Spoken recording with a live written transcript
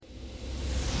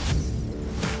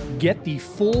Get the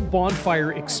full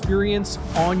Bonfire experience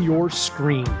on your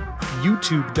screen.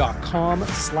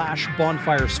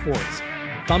 YouTube.com/Bonfire Sports.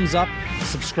 Thumbs up,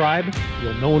 subscribe,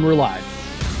 you'll know when we're live.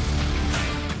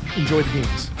 Enjoy the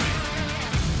games.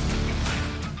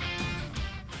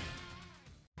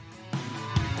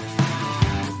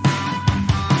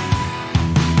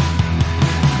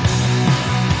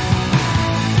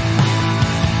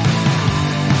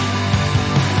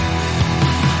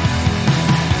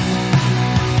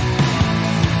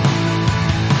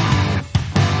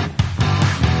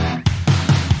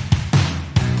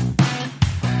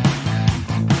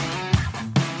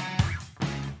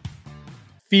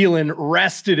 Feeling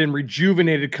rested and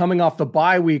rejuvenated coming off the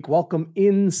bye week. Welcome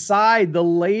inside the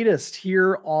latest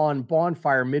here on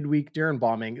Bonfire Midweek. Darren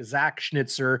Bombing, Zach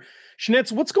Schnitzer.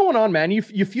 Schnitz, what's going on, man? You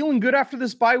feeling good after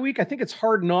this bye week? I think it's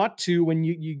hard not to when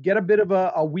you get a bit of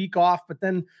a week off, but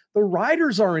then the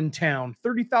Riders are in town,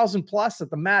 30,000 plus at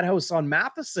the Madhouse on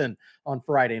Matheson on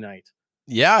Friday night.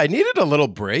 Yeah, I needed a little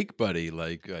break, buddy.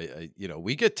 Like,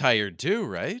 we get tired too,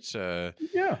 right? Yeah.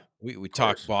 We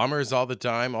talk Bombers all the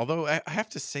time. Although I have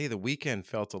to say the weekend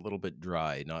felt a little bit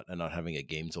dry, not having a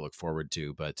game to look forward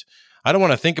to. But I don't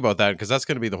want to think about that because that's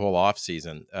going to be the whole off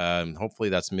season. Hopefully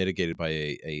that's mitigated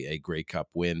by a Grey Cup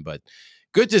win. But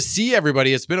good to see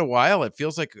everybody. It's been a while. It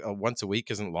feels like once a week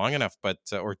isn't long enough, but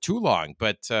or too long.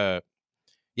 But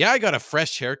yeah, I got a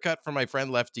fresh haircut from my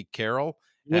friend Lefty Carroll.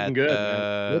 Looking good,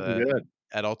 man. Looking good.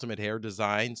 At Ultimate Hair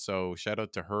Design. So shout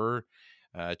out to her.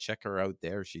 Check her out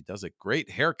there. She does a great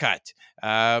haircut.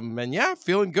 And yeah,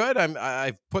 feeling good.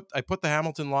 I put the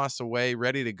Hamilton loss away,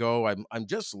 ready to go. I'm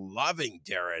just loving,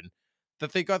 Darren,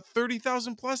 that they got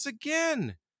 30,000 plus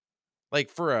again. Like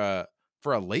for a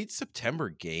late September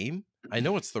game. I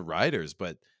know it's the Riders,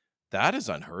 but that is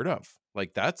unheard of.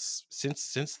 Like that's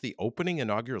since the opening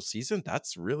inaugural season,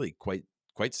 that's really quite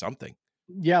something.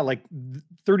 Yeah, like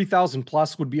 30,000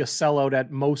 plus would be a sellout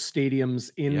at most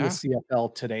stadiums in the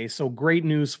CFL today. So great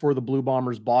news for the Blue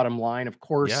Bombers bottom line. Of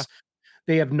course,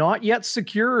 they have not yet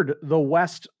secured the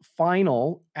West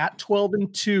final at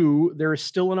 12-2. There is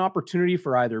still an opportunity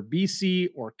for either BC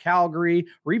or Calgary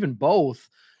or even both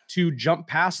to jump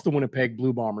past the Winnipeg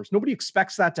Blue Bombers. Nobody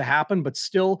expects that to happen, but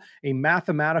still a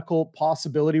mathematical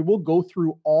possibility. We'll go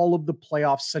through all of the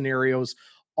playoff scenarios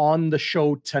on the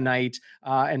show tonight.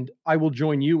 And I will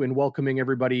join you in welcoming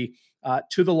everybody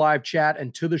to the live chat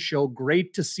and to the show.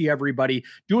 Great to see everybody.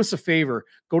 Do us a favor,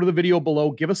 go to the video below,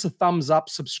 give us a thumbs up,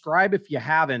 subscribe if you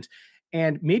haven't.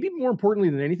 And maybe more importantly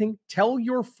than anything, tell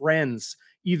your friends,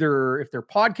 either if they're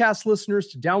podcast listeners,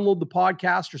 to download the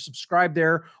podcast or subscribe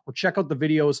there or check out the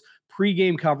videos.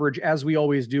 Pre-game coverage, as we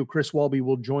always do. Chris Walby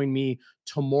will join me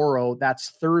tomorrow.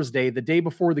 That's Thursday, the day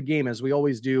before the game, as we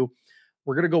always do.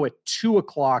 We're going to go at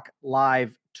 2:00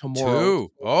 live tomorrow.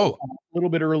 2. Oh, a little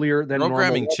bit earlier than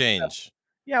programming normal. change.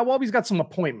 Yeah, well, he's got some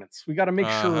appointments. We got to make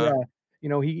sure,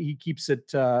 he keeps it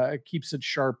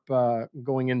sharp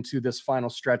going into this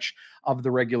final stretch of the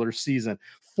regular season.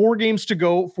 4 games to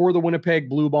go for the Winnipeg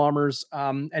Blue Bombers,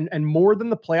 and more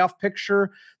than the playoff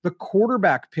picture, the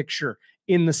quarterback picture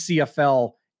in the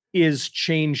CFL is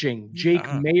changing. Jake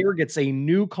Mayer gets a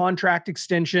new contract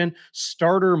extension,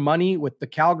 starter money with the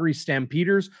Calgary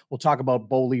Stampeders. We'll talk about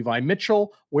Bo Levi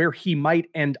Mitchell, where he might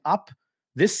end up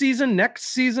this season, next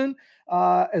season,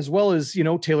 as well as,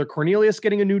 Taylor Cornelius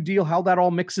getting a new deal, how that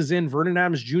all mixes in. Vernon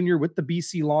Adams Jr. with the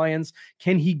BC Lions.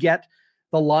 Can he get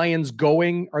the Lions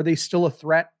going? Are they still a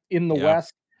threat in the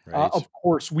West? Right. Of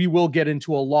course, we will get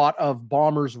into a lot of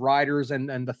Bombers, Riders, and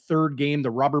the third game,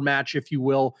 the rubber match, if you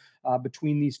will,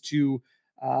 between these two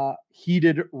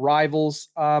heated rivals.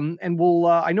 And we'll,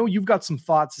 I know you've got some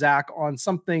thoughts, Zach, on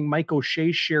something Mike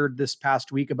O'Shea shared this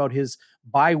past week about his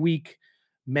bye week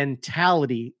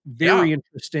mentality. Very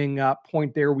interesting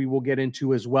point there we will get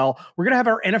into as well. We're going to have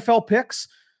our NFL picks.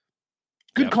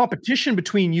 Good competition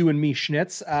between you and me,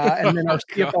 Schnitz, and then our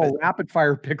CFL rapid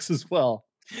fire picks as well.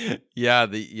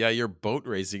 You're boat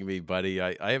racing me, buddy.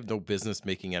 I have no business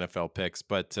making NFL picks,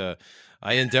 but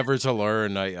I endeavor to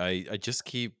learn. I just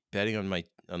keep betting on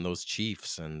those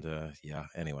Chiefs, and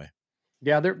anyway.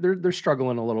 Yeah, they're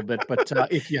struggling a little bit, but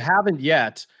if you haven't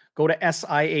yet, go to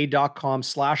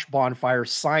SIA.com/bonfire,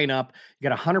 sign up. You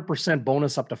get 100%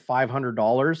 bonus up to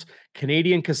 $500.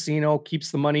 Canadian Casino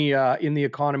keeps the money in the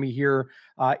economy here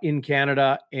in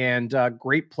Canada, and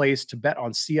great place to bet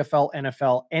on CFL,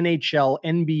 NFL, NHL,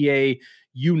 NBA,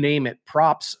 you name it,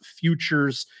 props,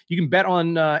 futures. You can bet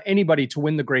on anybody to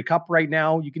win the Grey Cup right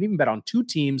now. You can even bet on 2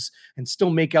 teams and still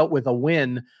make out with a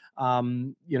win.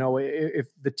 If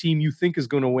the team you think is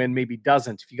going to win maybe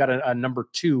doesn't, if you got a number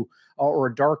 2 or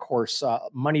a dark horse,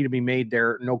 money to be made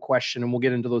there, no question. And we'll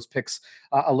get into those picks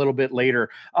a little bit later.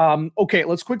 Okay,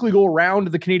 let's quickly go around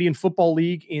the Canadian Football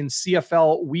League in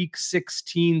CFL Week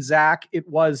 16, Zach. It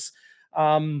was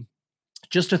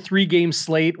just a 3-game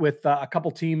slate with a couple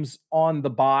teams on the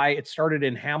bye. It started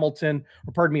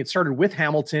with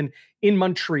Hamilton in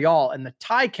Montreal, and the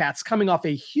Ticats coming off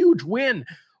a huge win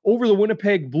over the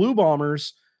Winnipeg Blue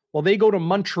Bombers. Well, they go to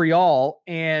Montreal,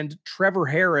 and Trevor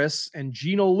Harris and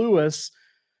Gino Lewis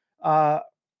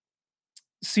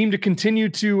seem to continue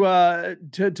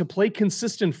to play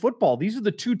consistent football. These are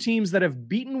the 2 teams that have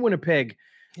beaten Winnipeg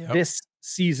this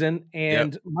season,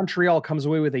 and Montreal comes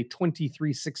away with a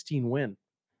 23-16 win.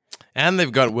 And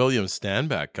they've got William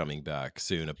Stanback coming back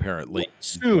soon, apparently.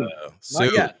 Soon.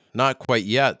 Not quite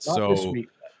yet. Not this week.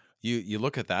 You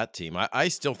look at that team. I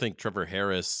still think Trevor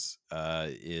Harris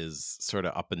is sort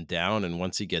of up and down, and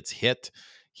once he gets hit,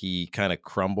 he kind of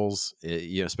crumbles,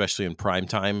 especially in prime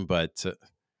time. But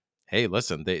hey,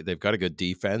 listen, they've got a good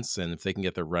defense, and if they can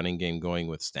get their running game going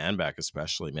with Stanback,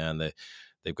 especially, man,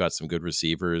 they've got some good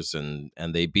receivers, and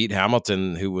they beat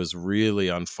Hamilton, who was really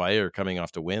on fire coming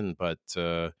off to win. But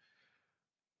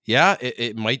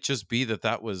it might just be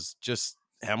that was just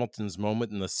Hamilton's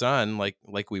moment in the sun,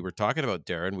 like we were talking about,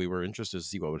 Darren. We were interested to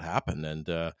see what would happen,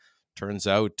 and turns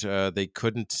out they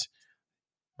couldn't,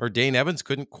 or Dane Evans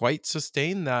couldn't quite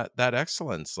sustain that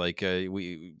excellence. Like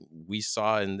we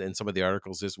saw in some of the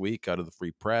articles this week out of the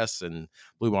Free Press and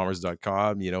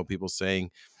BlueBombers.com, people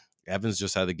saying Evans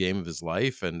just had the game of his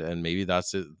life, and maybe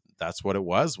that's it. That's what it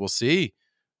was. We'll see.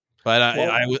 But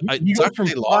he goes from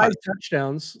 5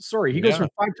 touchdowns. Sorry, he goes from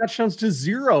 5 touchdowns to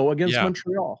 0 against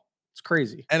Montreal. It's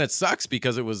crazy. And it sucks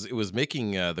because it was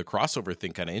making the crossover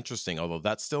thing kind of interesting, although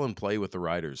that's still in play with the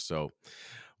Riders. So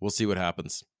we'll see what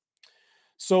happens.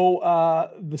 So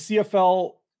the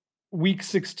CFL Week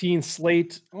 16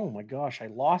 slate. Oh my gosh, I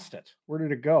lost it. Where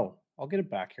did it go? I'll get it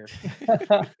back here.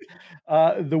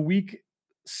 The Week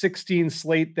 16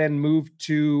 slate then moved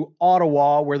to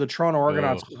Ottawa, where the Toronto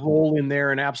Argonauts roll in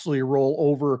there and absolutely roll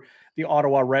over the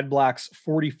Ottawa Red Blacks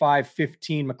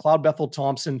 45-15. McLeod Bethel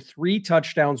Thompson, 3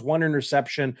 touchdowns, 1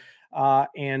 interception.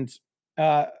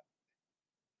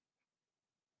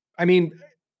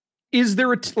 Is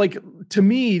there to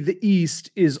me, the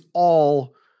East is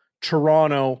all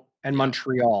Toronto and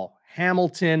Montreal.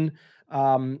 Hamilton,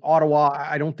 Ottawa,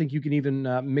 I don't think you can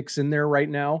even mix in there right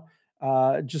now.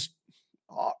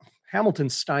 Hamilton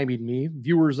stymied me.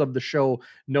 Viewers of the show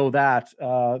know that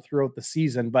throughout the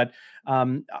season, but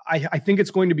I think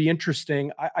it's going to be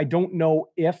interesting. I don't know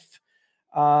if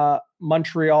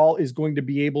Montreal is going to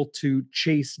be able to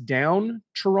chase down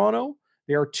Toronto.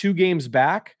 They are 2 games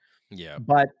back. Yeah,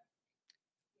 but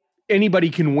anybody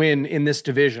can win in this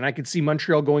division. I could see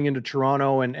Montreal going into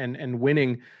Toronto and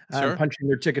winning, punching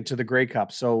their ticket to the Grey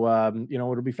Cup. So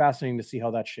it'll be fascinating to see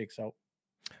how that shakes out.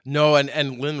 No,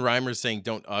 and Lynn Reimer saying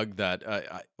don't ugh that.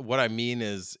 What I mean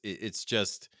is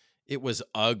it was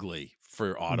ugly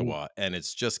for Ottawa, and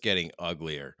it's just getting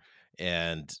uglier.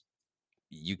 And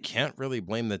you can't really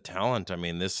blame the talent. I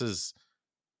mean, this is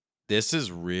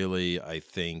really, I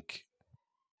think,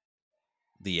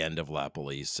 the end of La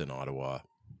Police in Ottawa.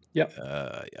 Yep.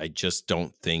 I just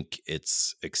don't think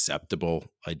it's acceptable.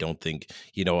 I don't think,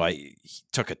 he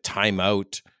took a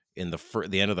timeout in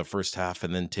the end of the first half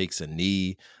and then takes a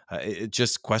knee. It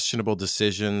just questionable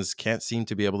decisions. Can't seem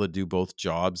to be able to do both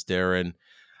jobs, Darren.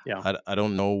 Yeah. I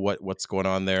don't know what's going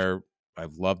on there.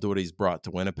 I've loved what he's brought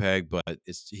to Winnipeg, but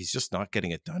he's just not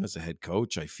getting it done as a head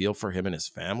coach. I feel for him and his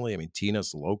family. I mean,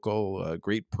 Tina's local, a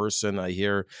great person, I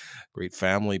hear, great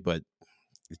family, but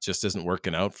it just isn't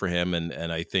working out for him. And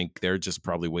I think they're just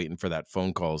probably waiting for that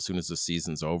phone call. As soon as the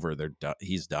season's over,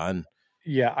 he's done.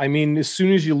 Yeah, I mean, as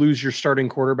soon as you lose your starting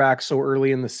quarterback so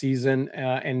early in the season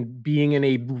and being in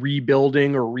a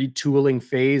rebuilding or retooling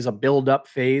phase, a build-up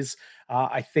phase,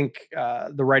 I think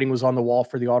the writing was on the wall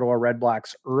for the Ottawa Red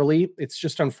Blacks early. It's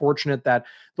just unfortunate that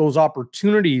those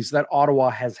opportunities that Ottawa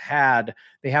has had,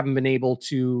 they haven't been able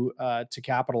to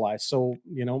capitalize. So,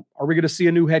 are we going to see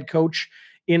a new head coach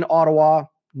in Ottawa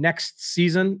next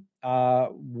season?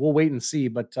 We'll wait and see,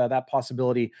 but that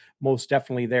possibility most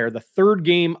definitely there. The third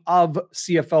game of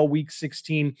CFL Week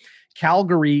 16,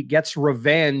 Calgary gets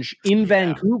revenge in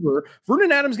Vancouver.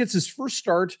 Vernon Adams gets his first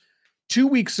start 2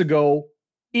 weeks ago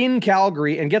in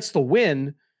Calgary and gets the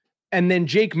win. And then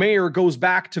Jake Mayer goes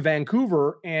back to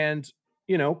Vancouver and,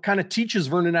 kind of teaches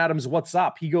Vernon Adams what's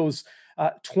up. He goes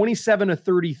 27 to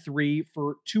 33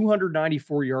 for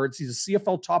 294 yards. He's a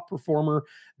CFL top performer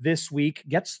this week,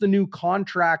 gets the new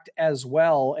contract as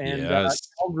well. And Yes.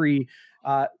 Calgary,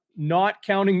 not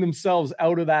counting themselves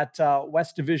out of that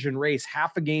West Division race,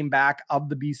 half a game back of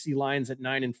the BC Lions at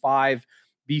 9-5,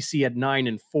 BC at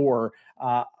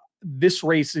 9-4. This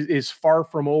race is far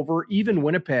from over. Even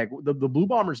Winnipeg, the Blue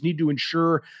Bombers need to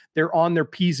ensure they're on their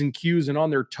P's and Q's and on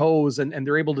their toes, and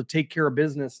they're able to take care of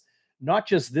business, not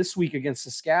just this week against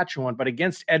Saskatchewan, but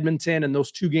against Edmonton and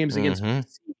those two games against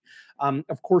BC.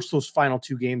 Of course, those final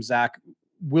two games, Zach,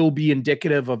 will be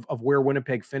indicative of where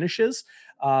Winnipeg finishes,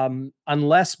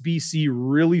 unless BC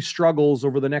really struggles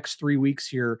over the next 3 weeks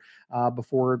here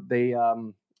before they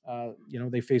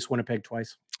face Winnipeg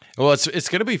twice. Well, it's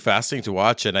going to be fascinating to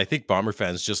watch, and I think Bomber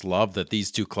fans just love that these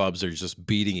two clubs are just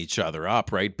beating each other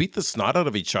up, right? Beat the snot out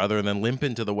of each other and then limp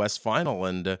into the West Final,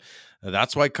 and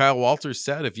that's why Kyle Walters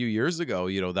said a few years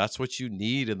ago, that's what you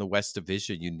need in the West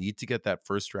Division. You need to get that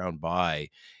first round bye,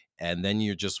 and then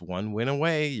you're just one win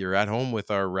away. You're at home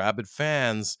with our rabid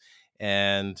fans,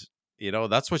 and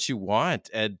that's what you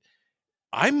want. And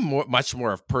I'm much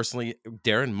more afraid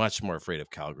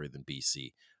of Calgary than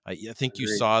BC. I think you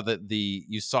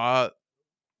saw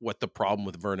what the problem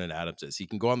with Vernon Adams is. He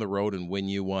can go on the road and win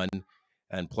you one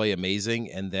and play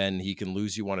amazing, and then he can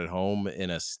lose you one at home in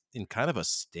kind of a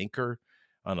stinker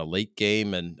on a late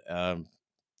game. And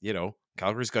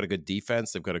Calgary's got a good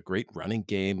defense. They've got a great running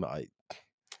game.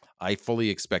 I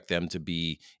fully expect them to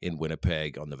be in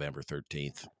Winnipeg on November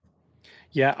 13th.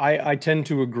 Yeah, I tend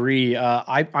to agree.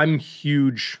 I'm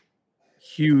huge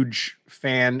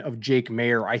fan of Jake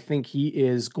Maier. I think he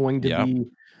is going to be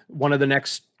one of the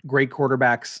next great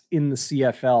quarterbacks in the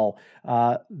CFL.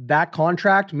 That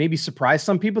contract maybe surprised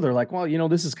some people. They're like, well,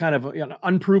 this is kind of an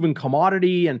unproven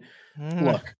commodity. And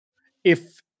look,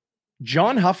 if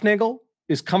John Hufnagel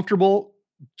is comfortable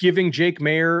giving Jake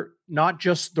Maier not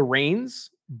just the reins,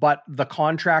 but the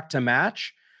contract to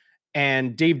match,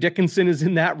 and Dave Dickinson is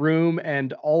in that room,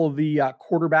 and all of the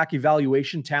quarterback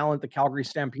evaluation talent the Calgary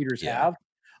Stampeders have,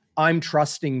 I'm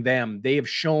trusting them. They have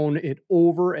shown it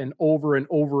over and over and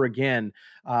over again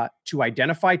to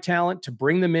identify talent, to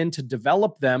bring them in, to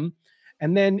develop them.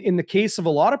 And then in the case of a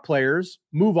lot of players,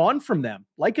 move on from them,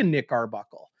 like a Nick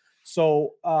Arbuckle.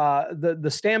 So the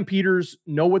Stampeders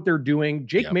know what they're doing.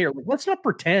 Jake Maier, let's not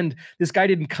pretend this guy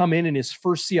didn't come in his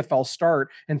first CFL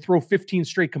start and throw 15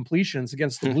 straight completions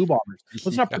against the Blue Bombers.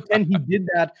 Let's not pretend he did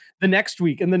that the next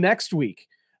week and the next week.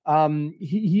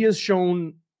 He has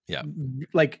shown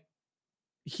like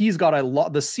he's got a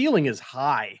lot. The ceiling is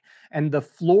high and the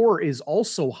floor is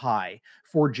also high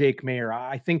for Jake Maier.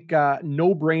 I think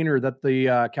no brainer that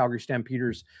the Calgary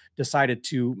Stampeders decided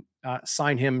to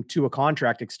sign him to a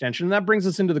contract extension. And that brings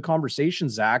us into the conversation,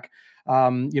 Zach,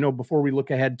 before we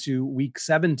look ahead to week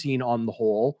 17 on the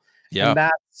whole. Yeah. And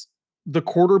that's the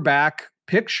quarterback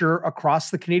picture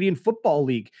across the Canadian Football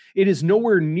League. It is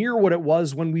nowhere near what it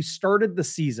was when we started the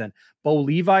season. Bo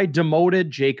Levi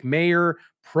demoted, Jake Maier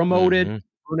promoted,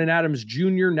 Vernon Adams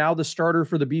Jr., now the starter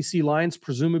for the BC Lions,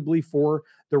 presumably for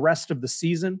the rest of the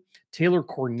season. Taylor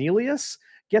Cornelius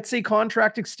gets a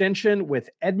contract extension with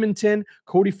Edmonton.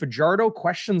 Cody Fajardo,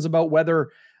 questions about whether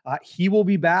he will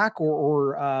be back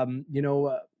or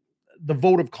the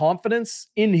vote of confidence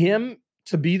in him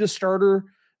to be the starter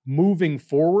moving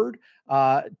forward.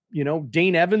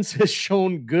 Dane Evans has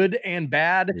shown good and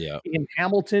bad in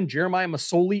Hamilton. Jeremiah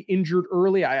Masoli injured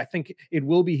early. I think it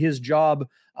will be his job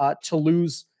to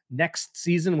lose next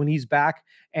season when he's back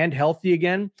and healthy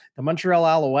again. The Montreal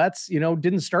Alouettes,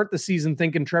 didn't start the season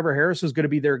thinking Trevor Harris was going to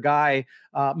be their guy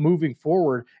moving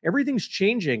forward. Everything's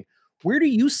changing. Where do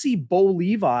you see Bo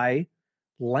Levi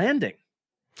landing?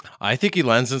 I think he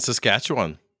lands in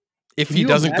Saskatchewan. If he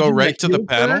doesn't go right to the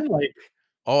panel,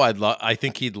 I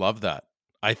think he'd love that.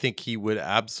 I think he would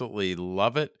absolutely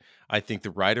love it. I think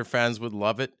the Rider fans would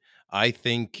love it. I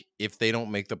think if they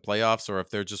don't make the playoffs or if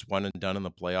they're just one and done in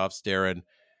the playoffs, Darren,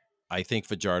 I think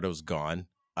Fajardo's gone.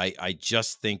 I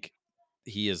just think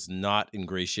he has not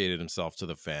ingratiated himself to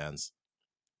the fans.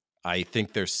 I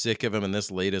think they're sick of him in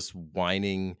this latest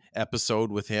whining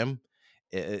episode with him.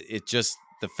 It just,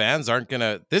 the fans aren't going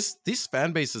to, these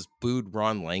fan bases booed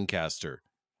Ron Lancaster.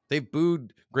 They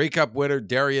booed Grey Cup winner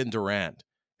Darian Durant.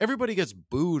 Everybody gets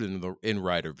booed in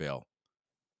Riderville.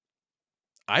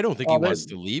 I don't think he wants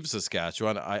to leave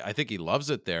Saskatchewan. I think he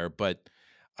loves it there, but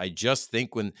I just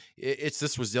think when it's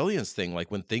this resilience thing,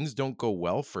 like when things don't go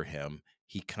well for him,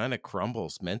 he kind of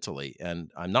crumbles mentally.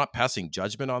 And I'm not passing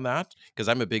judgment on that because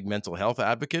I'm a big mental health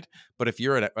advocate. But if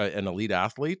you're an elite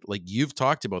athlete, like you've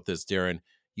talked about this, Darren,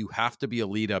 you have to be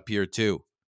elite up here too.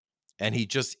 And he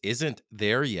just isn't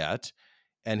there yet.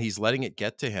 and he's letting it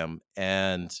get to him.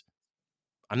 And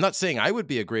I'm not saying I would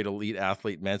be a great elite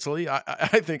athlete mentally.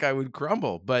 I think I would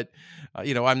crumble, but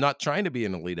I'm not trying to be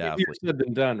an elite Easier athlete. said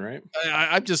than done, right?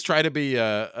 I'm just trying to be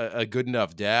a good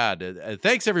enough dad.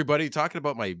 Thanks everybody talking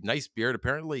about my nice beard.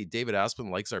 Apparently, David Aspen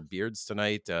likes our beards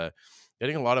tonight.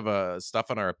 Getting a lot of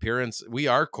stuff on our appearance. We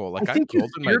are cold. I Like I'm think you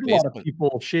cold in my scared a lot of basement.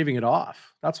 people shaving it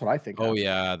off. That's what I think Oh happened.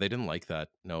 yeah, they didn't like that.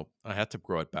 No, I had to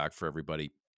grow it back for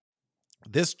everybody.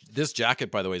 This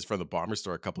jacket, by the way, is from the Bomber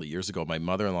Store a couple of years ago. My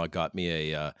mother-in-law got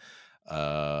me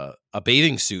a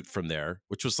bathing suit from there,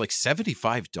 which was like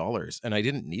 $75, and I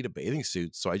didn't need a bathing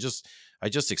suit, so I just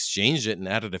exchanged it and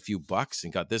added a few bucks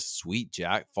and got this sweet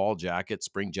fall jacket,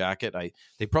 spring jacket.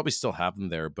 They probably still have them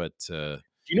there, but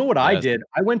You know what I yes, did?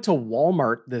 I went to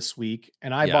Walmart this week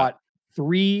and I yeah, bought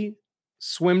 3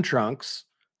 swim trunks,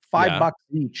 5 yeah. bucks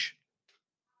each.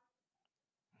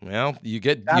 Well, you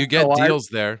That's get how I deals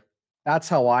there. that's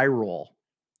how I roll.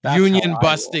 That's how Union I roll.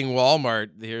 busting Walmart.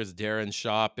 Here's Darren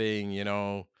shopping.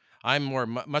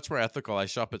 I'm much more ethical. I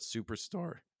shop at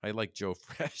Superstore. I like Joe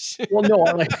Fresh. Well, no,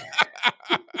 I like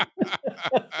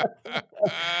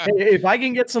hey, if I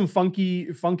can get some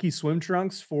funky swim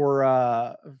trunks for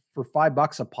 5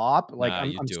 bucks a pop, like Nah,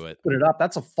 you I'm do it. put it up.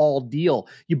 That's a fall deal.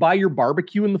 You buy your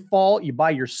barbecue in the fall, you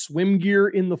buy your swim gear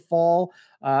in the fall,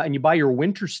 and you buy your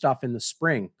winter stuff in the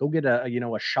spring. Go get a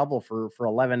shovel for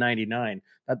 11.99.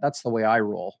 That's the way I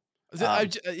roll. Um,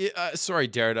 Sorry,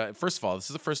 Darren. First of all, this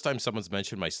is the first time someone's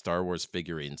mentioned my Star Wars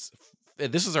figurines.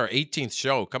 This is our 18th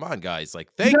show. Come on, guys! Like,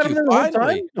 you've thank had them you. there the whole time?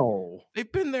 Finally, No.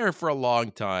 they've been there for a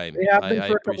long time. They have been I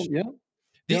for a couple, appreciate.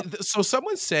 yeah. Yep. So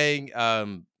someone's saying,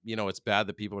 it's bad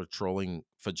that people are trolling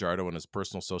Fajardo on his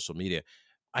personal social media.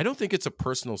 I don't think it's a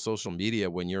personal social media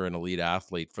when you're an elite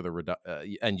athlete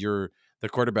and you're the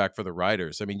quarterback for the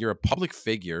Riders. I mean, you're a public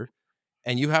figure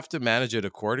and you have to manage it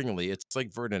accordingly. It's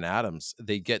like Vernon Adams.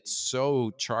 They get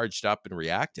so charged up and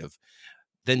reactive,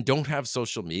 then don't have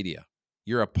social media.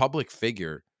 You're a public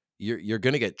figure. You're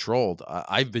going to get trolled.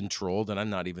 I've been trolled, and I'm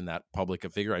not even that public a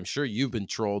figure. I'm sure you've been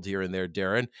trolled here and there,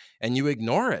 Darren, and you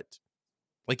ignore it.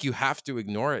 Like you have to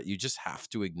ignore it. You just have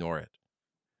to ignore it.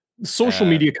 Social Uh,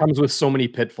 media comes with so many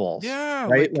pitfalls, yeah,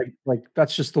 right? Like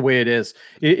that's just the way it is.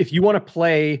 If you want to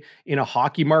play in a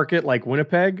hockey market like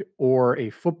Winnipeg or a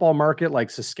football market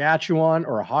like Saskatchewan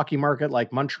or a hockey market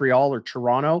like Montreal or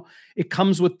Toronto, it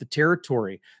comes with the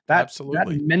territory. That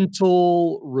absolutely.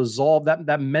 mental resolve,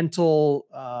 that mental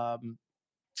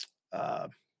uh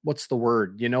what's the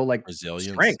word? Like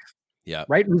Resilience. strength, Yeah,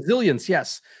 right? Resilience,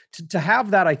 yes. To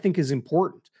have that, I think, is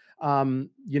important.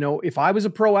 If I was a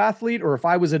pro athlete or if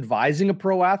I was advising a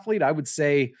pro athlete, I would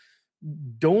say,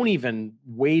 don't even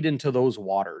wade into those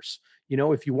waters.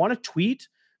 If you want to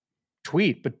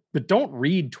tweet, but don't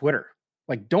read Twitter.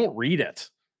 Like, don't read it.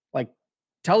 Like,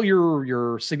 tell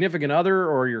your significant other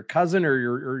or your cousin or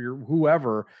your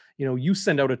whoever, you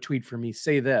send out a tweet for me,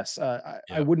 say this. I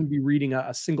yeah. wouldn't be reading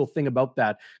a single thing about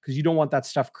that because you don't want that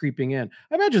stuff creeping in.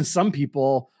 I imagine some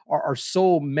people are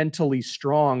so mentally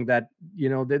strong that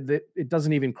that it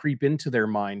doesn't even creep into their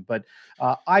mind. But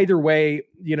either way,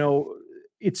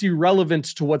 it's irrelevant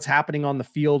to what's happening on the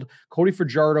field. Cody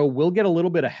Fajardo will get a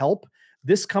little bit of help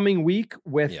this coming week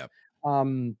with Yeah.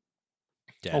 um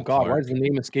oh Dan god, why is Clark. the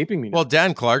name escaping me Well, now?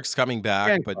 Dan Clark's coming back,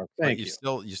 Dan but Clark, but thank you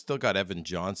you. still got Evan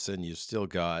Johnson. You still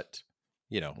got,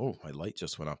 oh, my light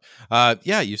just went off.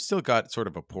 Yeah, you still got sort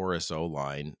of a porous O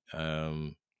line.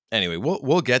 Anyway,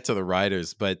 we'll get to the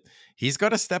Riders, but he's got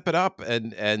to step it up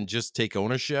and just take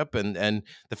ownership, and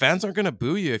the fans aren't going to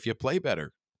boo you if you play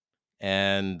better.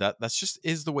 And that's just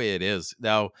is the way it is.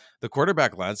 Now, the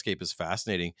quarterback landscape is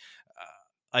fascinating.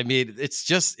 I mean, it's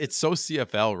so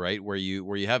CFL, right? Where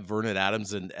you have Vernon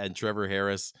Adams and Trevor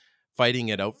Harris fighting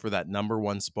it out for that number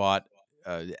one spot.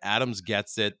 Adams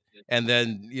gets it, and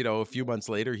then a few months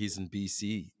later he's in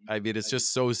BC. I mean, it's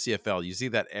just so CFL. You see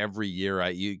that every year.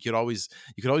 You could always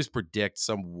predict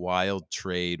some wild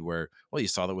trade where, well, you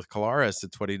saw that with Kolaris in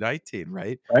 2019,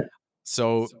 right? Right?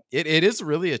 So it is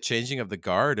really a changing of the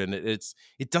guard, and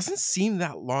it doesn't seem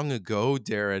that long ago,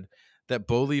 Darren, that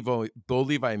Bo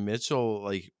Levi Mitchell,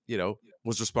 like,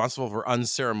 was responsible for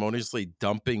unceremoniously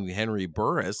dumping Henry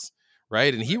Burris,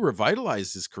 right? And he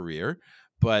revitalized his career.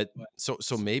 But so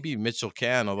maybe Mitchell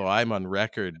can, although I'm on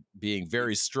record being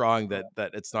very strong that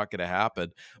it's not going to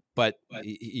happen. But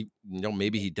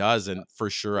maybe he does, and for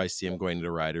sure I see him going to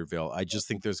Ryderville. I just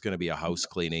think there's going to be a house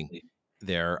cleaning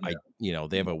there.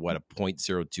 They have a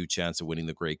 0.02 chance of winning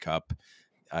the Grey Cup.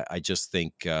 I just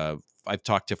think I've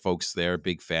talked to folks there,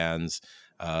 big fans.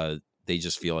 They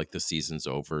just feel like the season's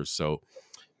over. So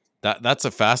That's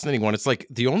a fascinating one. It's like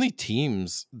the only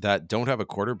teams that don't have a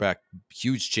quarterback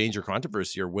huge change or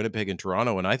controversy are Winnipeg and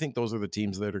Toronto, and I think those are the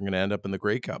teams that are going to end up in the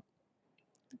Grey Cup.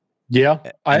 Yeah,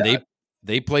 And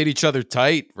they played each other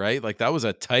tight, right? Like that was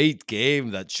a tight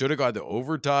game that should have gone to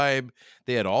overtime.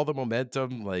 They had all the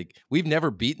momentum. Like we've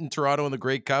never beaten Toronto in the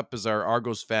Grey Cup, as our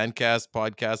Argos Fancast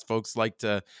podcast folks like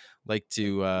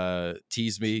to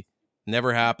tease me.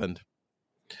 Never happened.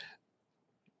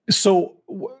 So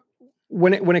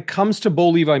when it comes to Bo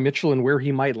Levi Mitchell and where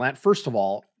he might land, first of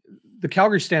all, the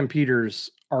Calgary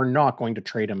Stampeders are not going to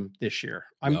trade him this year.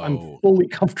 I'm fully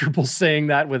comfortable saying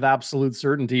that with absolute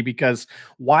certainty, because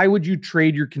why would you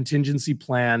trade your contingency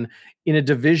plan in a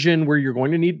division where you're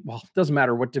going to need, well, it doesn't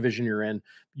matter what division you're in,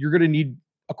 you're going to need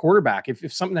a quarterback.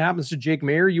 If something happens to Jake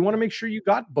Maier, you want to make sure you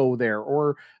got Bo there,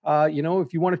 or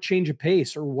if you want to change a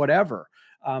pace or whatever.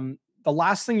 The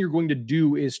last thing you're going to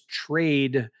do is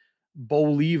trade Bo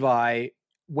Levi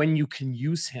when you can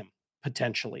use him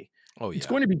potentially. Oh, yeah. It's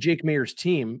going to be Jake Maier's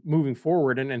team moving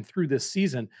forward and through this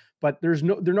season, but they're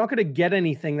not going to get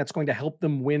anything that's going to help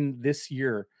them win this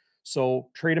year. So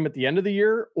trade him at the end of the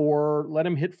year or let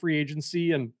him hit free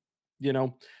agency, and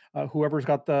whoever's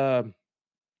got the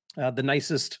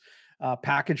nicest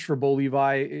package for Bo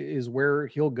Levi is where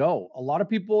he'll go. A lot of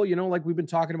people, like we've been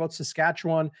talking about,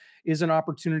 Saskatchewan is an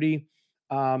opportunity.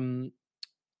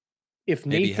 If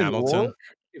Maybe Hamilton.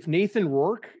 If Nathan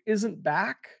Rourke isn't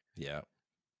back, yeah,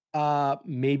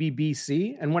 maybe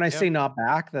BC. And when I say not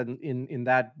back, then in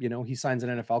that, he signs an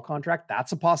NFL contract,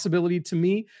 that's a possibility to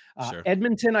me. Sure.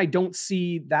 Edmonton, I don't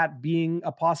see that being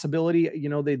a possibility.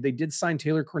 They did sign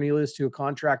Taylor Cornelius to a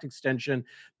contract extension,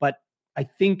 but I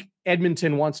think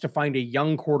Edmonton wants to find a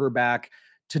young quarterback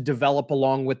to develop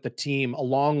along with the team,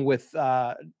 along with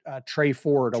Trey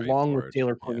Ford, with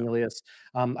Taylor Cornelius.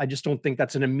 Yeah. I just don't think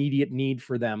that's an immediate need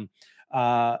for them.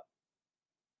 I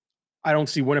don't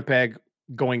see Winnipeg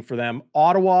going for them.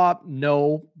 Ottawa,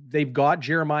 no, they've got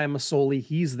Jeremiah Masoli.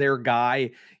 He's their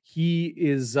guy. He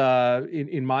is,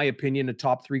 in my opinion, a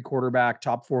top 3 quarterback,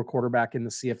 top 4 quarterback in the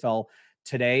CFL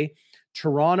today.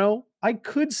 Toronto, I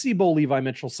could see Bo Levi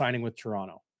Mitchell signing with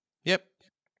Toronto. Yep.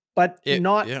 But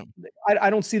I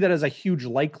don't see that as a huge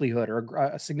likelihood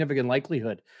or a significant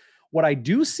likelihood. What I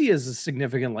do see as a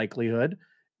significant likelihood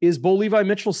is Bo Levi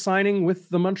Mitchell signing with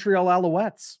the Montreal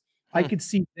Alouettes. I could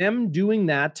see them doing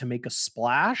that to make a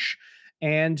splash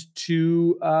and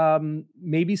to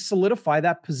maybe solidify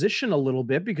that position a little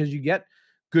bit, because you get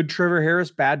good Trevor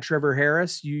Harris, bad Trevor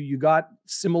Harris. You got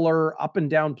similar up and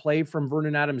down play from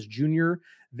Vernon Adams Jr.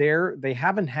 there. They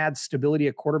haven't had stability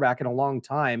at quarterback in a long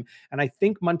time. And I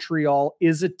think Montreal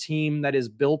is a team that is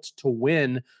built to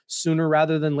win sooner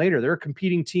rather than later. They're a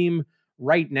competing team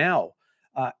right now.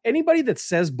 Anybody that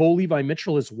says Bo Levi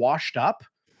Mitchell is washed up,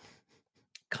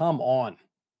 come on.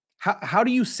 How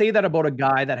do you say that about a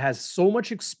guy that has so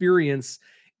much experience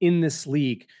in this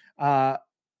league?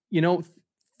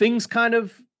 Things kind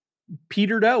of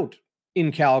petered out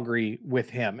in Calgary with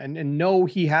him. And no,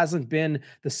 he hasn't been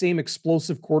the same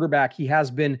explosive quarterback he has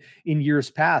been in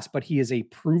years past, but he is a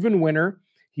proven winner.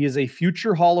 He is a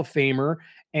future Hall of Famer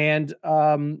and,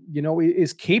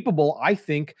 is capable, I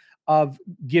think, of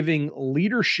giving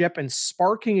leadership and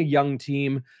sparking a young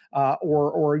team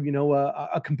or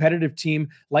a competitive team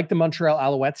like the Montreal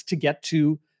Alouettes to get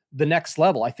to the next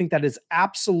level. I think that is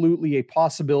absolutely a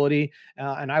possibility.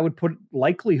 And I would put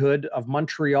likelihood of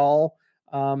Montreal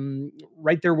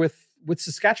right there with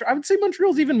Saskatchewan. I would say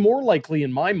Montreal's even more likely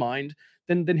in my mind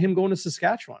than him going to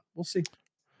Saskatchewan. We'll see.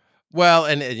 Well,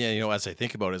 and as I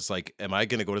think about it, it's like, am I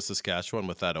going to go to Saskatchewan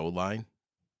with that O-line?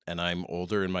 And I'm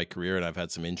older in my career and I've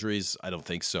had some injuries. I don't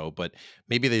think so, but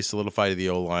maybe they solidify the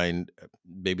O-line.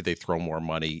 Maybe they throw more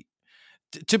money.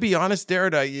 To be honest,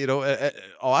 Darren,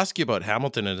 I'll ask you about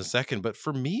Hamilton in a second, but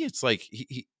for me, it's like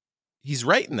he's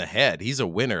right in the head. He's a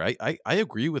winner. I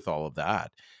agree with all of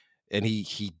that, and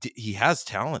he has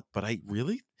talent. But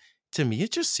to me,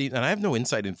 it just seems, and I have no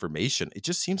inside information. It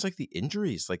just seems like the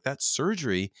injuries, like that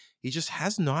surgery, he just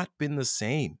has not been the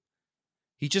same.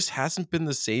 He just hasn't been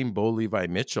the same Bo Levi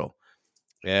Mitchell.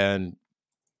 And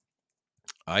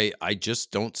I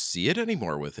just don't see it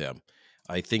anymore with him.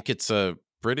 I think it's a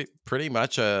pretty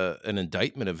much an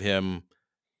indictment of him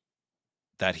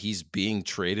that he's being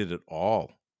traded at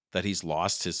all, that he's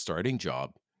lost his starting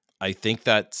job. I think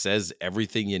that says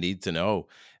everything you need to know.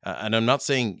 And I'm not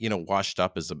saying, washed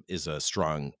up is a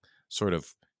strong sort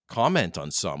of comment on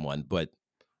someone, but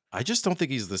I just don't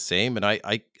think he's the same, and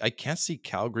I can't see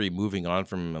Calgary moving on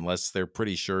from him unless they're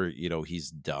pretty sure, he's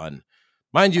done.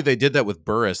 Mind you, they did that with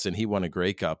Burris, and he won a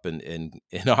Grey Cup in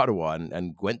Ottawa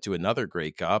and went to another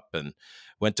Grey Cup and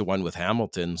went to one with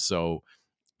Hamilton. So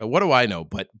What do I know?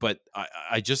 But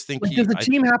I just think Like, does the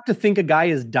team have to think a guy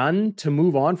is done to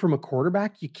move on from a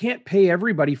quarterback? You can't pay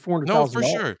everybody no,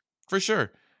 $400,000. for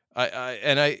sure.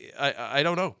 I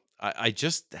don't know. I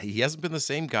just he hasn't been the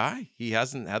same guy. He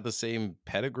hasn't had the same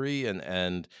pedigree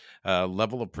and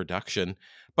level of production.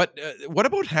 But what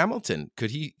about Hamilton?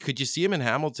 Could you see him in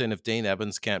Hamilton if Dane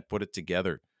Evans can't put it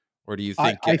together, or do you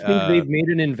think? I think they've made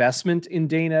an investment in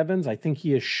Dane Evans. I think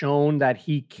he has shown that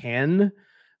he can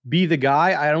be the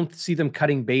guy. I don't see them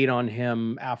cutting bait on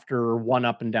him after one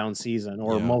up and down season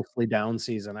or Yeah. mostly down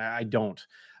season. I don't.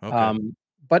 Okay.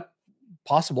 But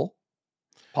possible,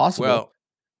 possible.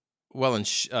 Well, and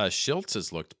Schultz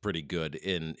has looked pretty good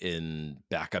in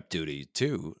backup duty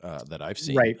too, that I've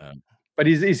seen. Right. But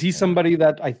is he Yeah. somebody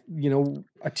that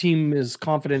a team is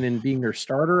confident in being their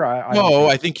starter? I don't No,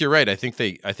 think. I think you're right. I think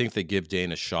they give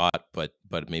Dane a shot, but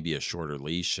maybe a shorter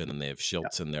leash, and then they have Yeah.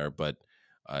 Schultz in there. But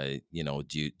do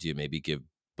you maybe give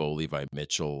Bo Levi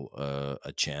Mitchell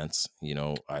a chance?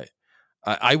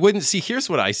 I wouldn't see. Here's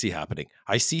what I see happening.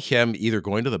 I see him either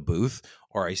going to the booth,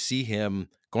 or I see him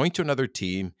going to another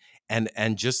team, and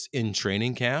just in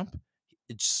training camp,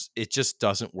 it just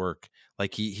doesn't work.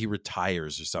 Like he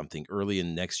retires or something early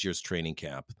in next year's training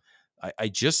camp. I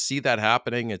just see that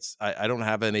happening. I don't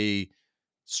have any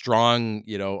strong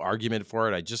argument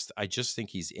for it. I just think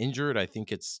he's injured. I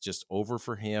think it's just over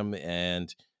for him.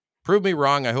 And prove me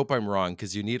wrong. I hope I'm wrong,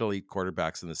 because you need elite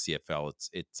quarterbacks in the CFL.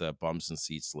 It's a bums and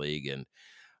seats league, and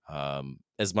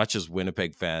as much as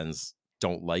Winnipeg fans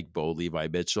don't like Bo Levi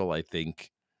Mitchell, I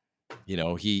think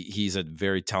he's a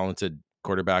very talented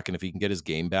quarterback, and if he can get his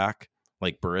game back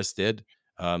like Burris did,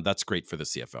 that's great for the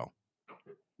CFL.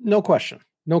 No question.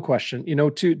 No question.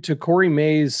 To Corey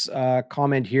May's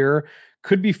comment here,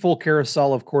 could be full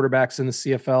carousel of quarterbacks in the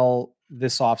CFL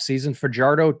this offseason.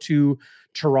 Fajardo to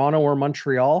Toronto or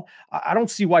Montreal. I don't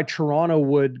see why Toronto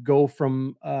would go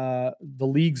from the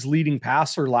league's leading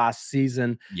passer last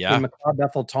season in Yeah, McLeod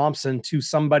Bethel Thompson to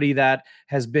somebody that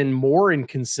has been more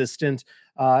inconsistent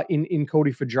in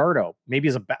Cody Fajardo. Maybe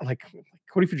as like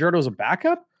Cody Fajardo as a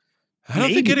backup. I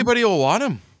don't think Maybe. anybody will want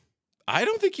him. I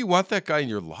don't think you want that guy in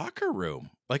your locker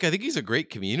room. Like, I think he's a great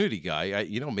community guy.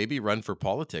 Maybe run for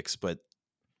politics, but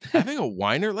having a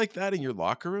whiner like that in your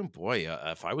locker room, boy,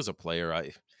 if I was a player,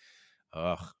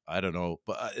 I don't know,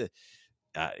 but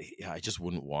I just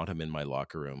wouldn't want him in my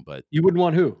locker room. But You wouldn't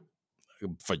want who?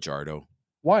 Fajardo,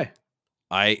 Why?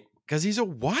 because he's a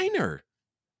whiner.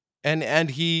 And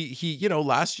he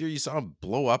last year you saw him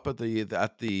blow up at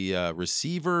the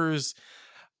receivers.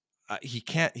 He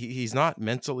can't. He's not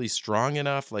mentally strong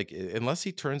enough. Like, unless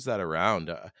he turns that around,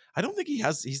 I don't think he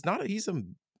has. He's not. He's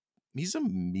a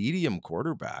medium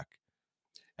quarterback.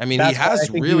 I mean, he That's why I has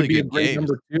think he would really be a good great games.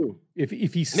 number 2. If he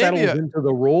Maybe settles into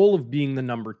the role of being the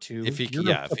number 2, if he, you're a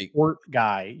yeah, if he, support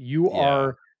guy. You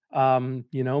yeah, are,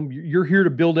 you're here to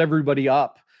build everybody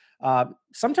up.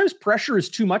 Sometimes pressure is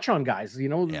too much on guys. yeah,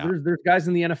 There's guys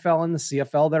in the NFL and the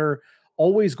CFL that are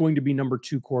always going to be number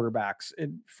 2 quarterbacks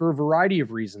for a variety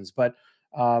of reasons. But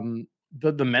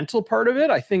the mental part of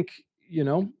it, I think, you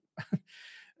know,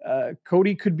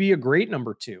 Cody could be a great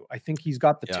number 2. I think he's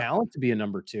got the yeah, talent to be a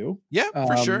number 2. yeah,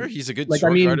 for sure. He's a good Like, I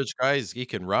short mean, yardage guy. He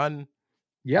can run,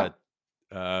 yeah,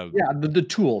 but uh, yeah, the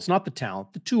tools, not the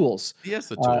talent, the tools, he has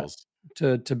the uh, tools.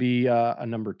 to be a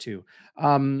number 2.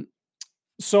 Um,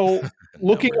 so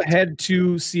looking Number two. ahead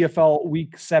to CFL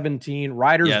Week 17,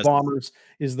 Riders Yes. Bombers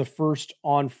is the first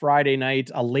on Friday night,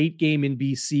 a late game in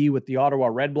BC with the Ottawa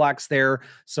Red Blacks there.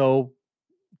 So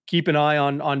keep an eye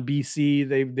on BC.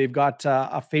 They've got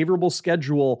a favorable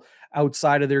schedule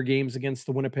outside of their games against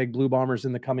the Winnipeg Blue Bombers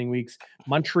in the coming weeks.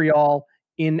 Montreal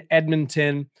in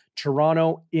Edmonton,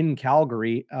 Toronto in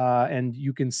Calgary, and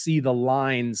you can see the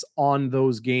lines on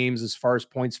those games as far as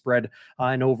point spread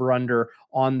and over under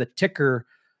on the ticker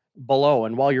below.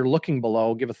 And while you're looking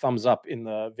below, give a thumbs up in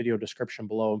the video description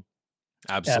below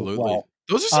as Absolutely. well.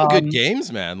 Those are some good Um,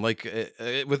 games, man. Like,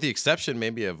 with the exception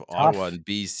maybe of Ottawa tough, and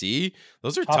BC,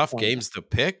 those are tough tough ones. games to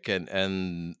pick,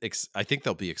 I think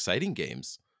they'll be exciting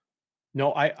games.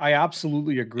 No, I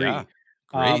absolutely Yeah. agree.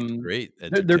 Great, great They're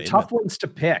tough entertainment. ones to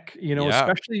pick, Yeah.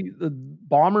 especially the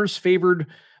Bombers favored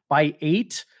by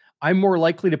 8. I'm more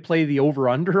likely to play the over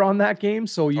under on that game.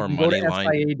 So you Or can go to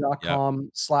money line. Yeah.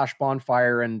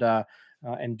 sia.com/bonfire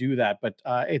and do that. But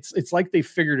it's like they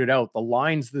figured it out. The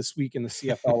lines this week in the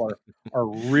CFL are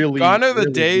really, Gone are the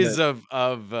really days good.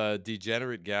 of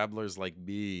degenerate gamblers like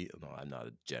me. No, I'm not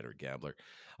a degenerate gambler.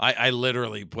 I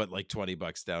literally put like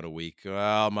 $20 down a week.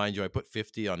 Well, mind you, I put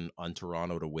 50 on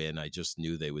Toronto to win. I just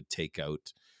knew they would take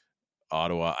out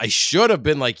Ottawa. I should have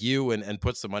been like you and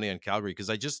put some money on Calgary because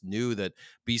I just knew that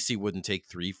BC wouldn't take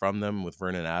 3 from them with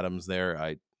Vernon Adams there.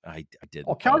 I Well, didn't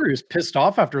though. Calgary was pissed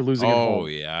off after losing at Oh home.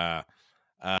 yeah.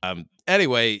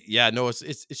 Anyway, yeah, no,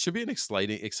 it should be an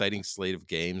exciting slate of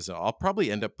games. I'll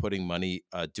probably end up putting money,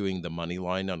 doing the money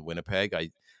line on Winnipeg.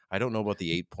 I don't know about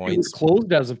the 8 It was points.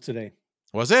 closed as of today.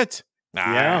 Was it?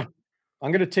 Yeah. Nah,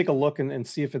 I'm gonna take a look and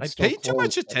see if I it's still pay too closed.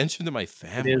 much attention to my It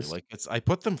family. is. Like I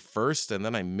put them first, and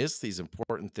then I miss these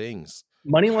important things.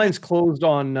 God, Moneyline's closed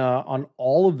on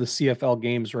all of the CFL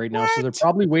games right now, so they're what?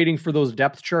 probably waiting for those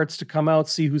depth charts to come out,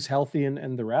 see who's healthy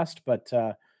and the rest. But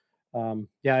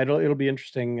yeah, it'll be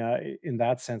interesting in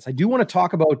that sense. I do want to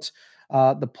talk about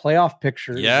the playoff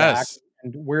picture, Zach, Yes.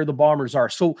 and where the Bombers are.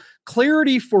 So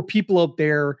clarity for people out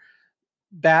there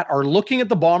that are looking at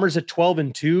the Bombers at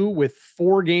 12-2 with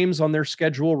 4 games on their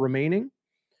schedule remaining,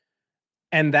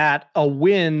 and that a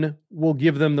win will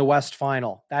give them the West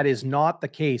Final. That is not the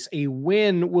case. A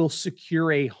win will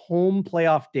secure a home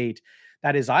playoff date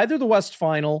that is either the West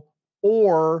Final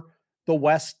or the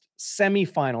West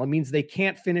semifinal. It means they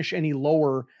can't finish any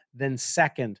lower than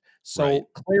second. Right. So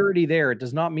clarity there. It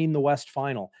does not mean the West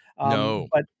Final. No.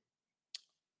 But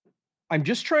I'm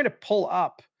just trying to pull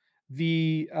up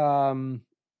the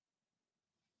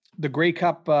Grey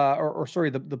Cup or sorry,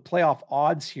 the playoff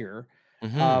odds here.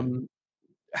 Hmm. Um,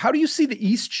 how do you see the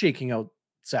East shaking out,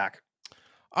 Zach?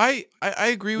 I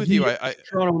agree with you. You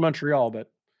Toronto and Montreal,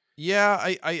 but Yeah,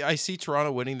 I see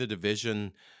Toronto winning the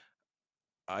division.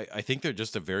 I think they're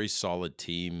just a very solid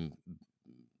team.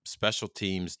 Special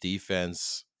teams,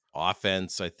 defense,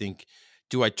 offense. I think.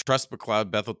 Do I trust McLeod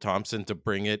Bethel Thompson to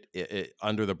bring it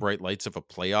under the bright lights of a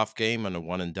playoff game and a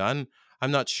one and done?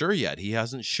 I'm not sure yet. He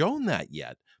hasn't shown that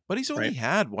yet, but he's only right.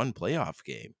 had one playoff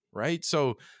game, right?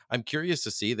 So I'm curious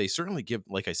to see. They certainly give,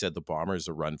 like I said, the Bombers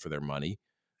a run for their money.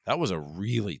 That was a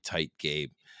really tight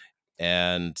game,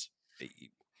 and they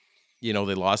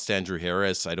lost Andrew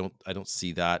Harris. I don't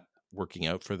see that working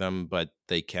out for them, but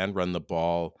they can run the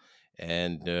ball,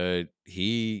 and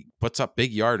he puts up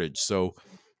big yardage. So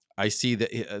I see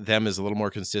that them as a little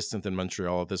more consistent than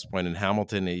Montreal at this point. In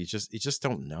Hamilton, you just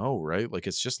don't know, right? Like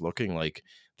it's just looking like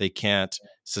they can't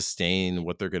sustain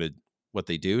what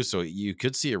they do. So you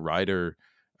could see a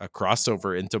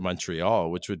crossover into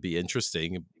Montreal, which would be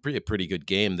interesting. A pretty good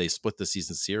game. They split the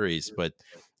season series, but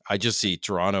I just see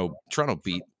Toronto. Toronto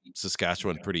beat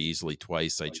Saskatchewan pretty easily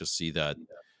twice. I just see that.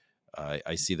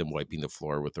 I see them wiping the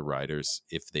floor with the Riders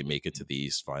if they make it to the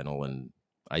East Final, and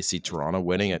I see Toronto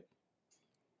winning it.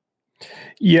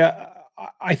 Yeah,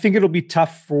 I think it'll be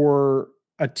tough for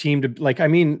a team to like. I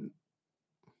mean,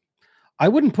 I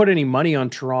wouldn't put any money on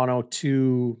Toronto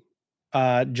to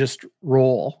just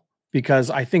roll because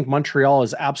I think Montreal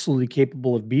is absolutely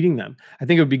capable of beating them. I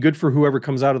think it would be good for whoever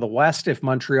comes out of the West if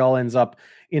Montreal ends up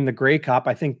in the Grey Cup.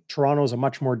 I think Toronto is a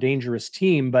much more dangerous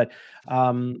team, but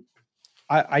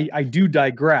I do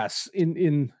digress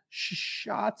in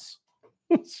shots.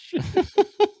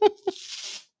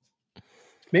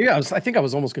 Maybe I think I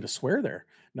was almost going to swear there.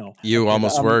 No, You I kid.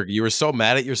 almost were. You were so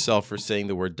mad at yourself for saying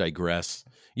the word digress.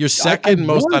 Your I second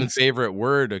most was. unfavorite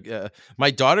word.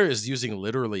 My daughter is using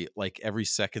literally like every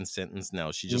second sentence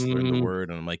now. She just learned the Mm, word,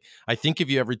 and I'm like, I think of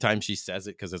you every time she says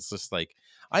it because it's just like,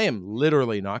 I am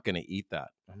literally not going to eat that.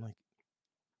 I'm like,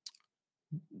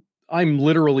 I'm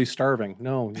literally starving.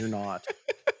 No, you're not.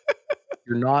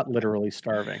 You're not literally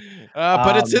starving.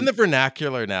 but it's in Um, the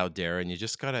vernacular now, Darren.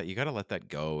 You gotta let that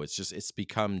go. It's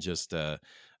become just a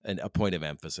point of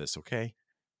emphasis. Okay.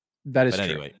 that is But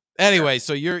true. anyway,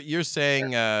 so you're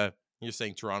saying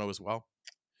Toronto as well.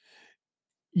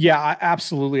 Yeah,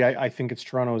 absolutely. I think it's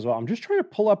Toronto as well. I'm just trying to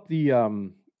pull up The I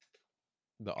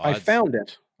odds. found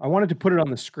it. I wanted to put it on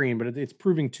the screen, but it's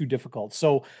proving too difficult.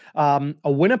 So,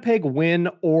 a Winnipeg win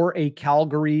or a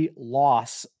Calgary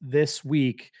loss this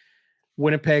week,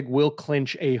 Winnipeg will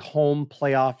clinch a home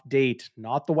playoff date,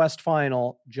 not the West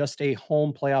Final, just a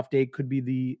home playoff date, could be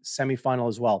the semifinal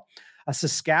as well. A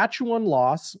Saskatchewan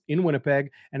loss in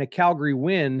Winnipeg and a Calgary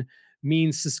win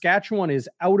means Saskatchewan is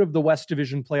out of the West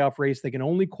Division playoff race. They can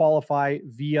only qualify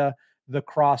via the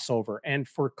crossover. And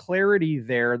for clarity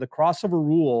there, the crossover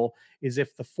rule is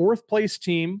if the fourth place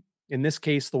team, in this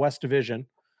case, the West Division,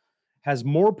 has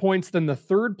more points than the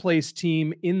third place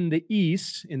team in the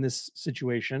East in this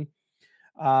situation,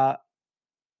 uh,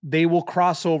 they will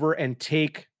cross over and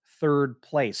take third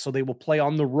place. So they will play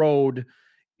on the road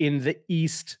in the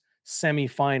East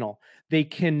semifinal. They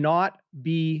cannot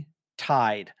be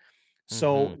tied.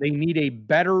 So Hmm. they need a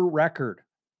better record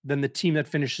than the team that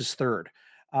finishes third.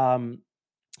 Um,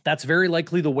 That's very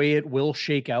likely the way it will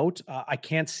shake out. I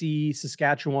can't see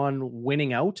Saskatchewan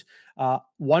winning out.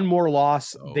 One more loss,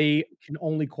 So they can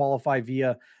only qualify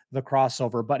via the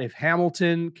crossover. But if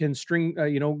Hamilton can string,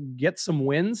 get some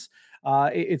wins,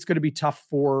 it's going to be tough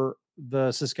for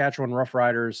the Saskatchewan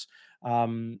Roughriders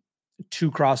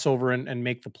to cross over and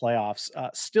make the playoffs.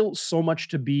 Still, so much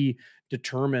to be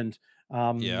determined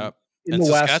yeah, in and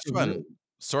the West, Saskatchewan.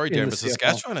 Sorry, in Darren, the but CFL.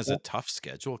 Saskatchewan has a tough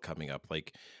schedule coming up.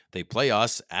 Like they play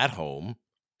us at home,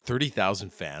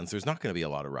 30,000 fans. There's not going to be a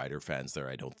lot of Rider fans there,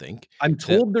 I don't think. I'm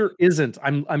Then told there isn't.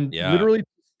 I'm yeah, literally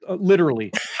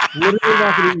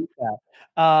not gonna eat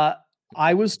that.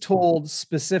 I was told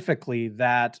specifically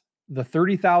that the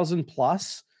 30,000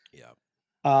 plus,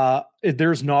 yeah,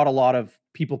 there's not a lot of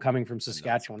people coming from I'm not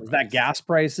Saskatchewan. Is that surprised. gas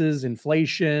prices,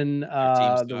 inflation, Their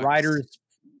team the sucks.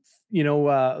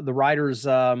 riders,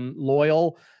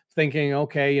 loyal, thinking,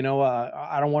 okay,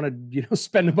 I don't want to,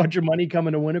 spend a bunch of money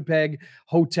coming to Winnipeg,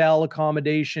 hotel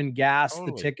accommodation, gas, the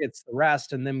Totally. tickets, the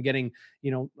rest, and them getting,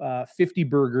 50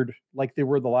 burgered like they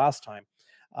were the last time.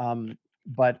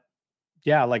 But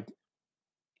yeah, like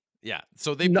Yeah.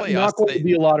 So they play us. not going to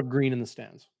be a lot of green in the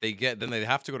stands. They get then they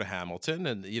have to go to Hamilton,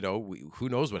 and who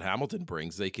knows what Hamilton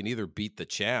brings. They can either beat the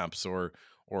champs or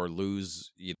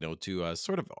lose, to a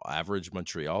sort of average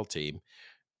Montreal team.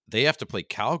 They have to play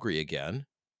Calgary again,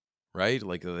 right?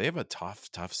 Like they have a tough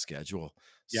schedule.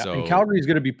 Yeah, and So, Calgary is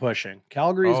gonna be pushing.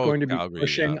 Calgary is oh, going to be Calgary, yeah.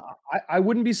 pushing. I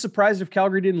wouldn't be surprised if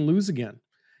Calgary didn't lose again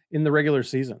in the regular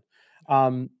season.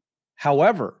 Um,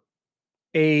 However,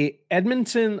 a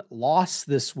Edmonton loss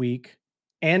this week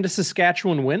and a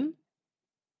Saskatchewan win,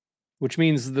 which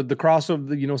means the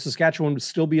crossover, Saskatchewan would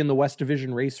still be in the West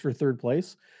Division race for third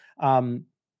place. Um,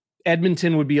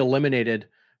 Edmonton would be eliminated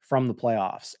from the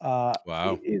playoffs.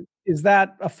 Wow. Is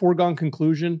that a foregone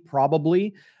conclusion?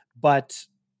 Probably, but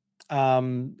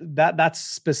that's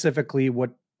specifically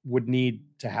what would need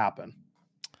to happen.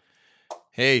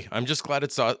 Hey, I'm just glad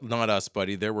it's not us,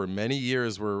 buddy. There were many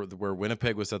years where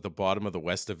Winnipeg was at the bottom of the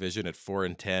West Division at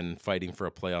 4-10, fighting for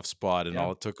a playoff spot, and Yeah.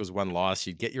 all it took was one loss.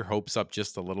 You'd get your hopes up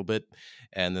just a little bit,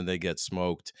 and then they get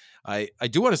smoked. I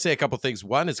do want to say a couple things.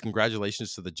 One is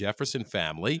congratulations to the Jefferson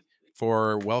family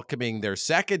for welcoming their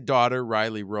second daughter,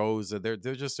 Riley Rose. They're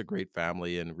just a great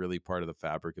family and really part of the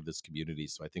fabric of this community.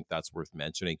 So I think that's worth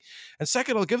mentioning. And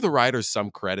second, I'll give the Riders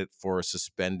some credit for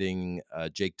suspending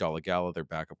Jake Dolegala, their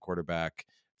backup quarterback,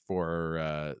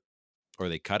 or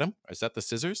they cut him. Is that the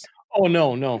scissors? Oh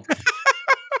no.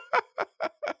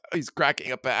 He's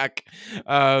cracking a back.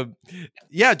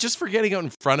 Yeah, just for getting out in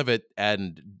front of it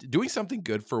and doing something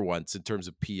good for once in terms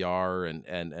of PR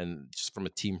and just from a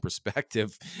team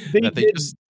perspective They that they did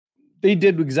just they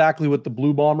did exactly what the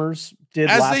Blue Bombers did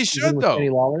as last they season should with Kenny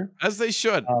though. Lawler. As they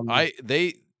should. Um,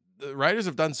 The writers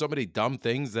have done so many dumb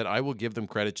things that I will give them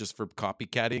credit just for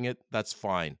copycatting it. That's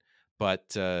fine.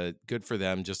 But good for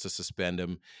them just to suspend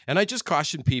him. And I just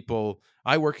caution people.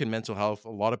 I work in mental health. A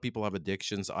lot of people have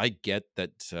addictions. I get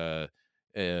that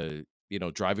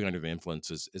driving under the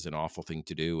influence is an awful thing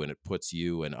to do, and it puts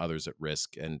you and others at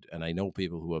risk. And I know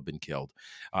people who have been killed.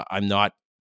 I'm not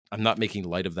making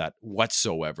light of that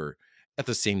whatsoever. At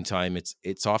the same time,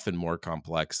 it's often more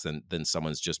complex than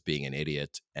someone's just being an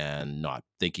idiot and not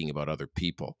thinking about other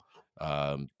people.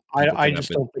 People I can have just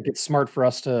been don't think it's smart for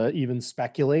us to even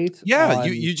speculate yeah,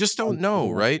 on you just don't know,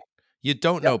 something like right? that. You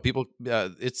don't Yep. know. People,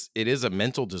 it is a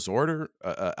mental disorder,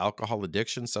 alcohol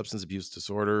addiction, substance abuse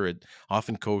disorder. It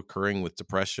often co-occurring with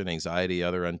depression, anxiety,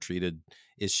 other untreated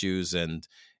issues, and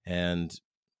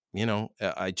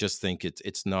I just think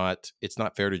it's not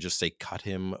fair to just say cut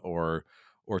him or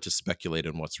to speculate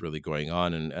on what's really going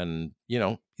on. And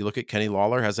you look at Kenny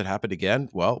Lawler. Has it happened again?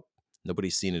 Well,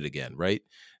 nobody's seen it again, right?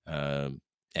 Um,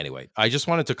 anyway, I just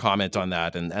wanted to comment on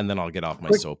that, and then I'll get off my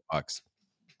Quick soapbox.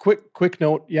 quick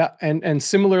note, yeah, and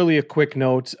similarly a quick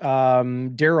note,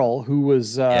 Daryl, who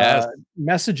was, Yes,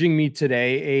 messaging me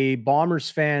today, a Bombers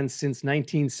fan since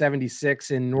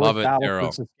 1976 in love North it, Battleford,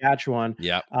 Daryl. Saskatchewan.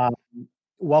 Yeah, um,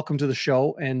 Welcome to the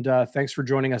show, and, thanks for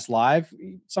joining us live.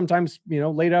 Sometimes,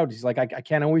 late out, he's like, I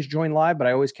can't always join live, but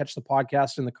I always catch the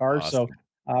podcast in the car, so,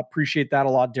 awesome. appreciate that a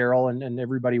lot, Daryl, and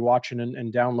everybody watching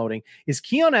and downloading. Is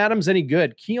Keon Adams any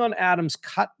good? Keon Adams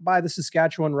cut by the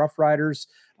Saskatchewan Roughriders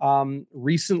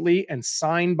recently and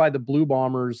signed by the Blue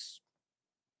Bombers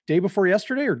day before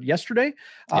yesterday or yesterday.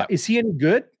 Yeah, Is he any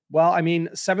good? Well, I mean,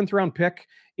 seventh round pick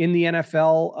in the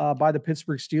NFL by the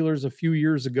Pittsburgh Steelers a few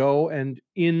years ago, and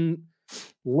in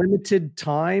limited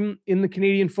time in the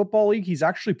Canadian Football League, he's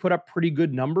actually put up pretty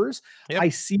good numbers. yep. I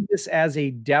see this as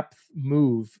a depth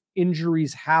move.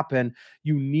 Injuries happen.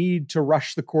 You need to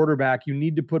rush the quarterback. You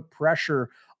need to put pressure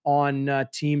on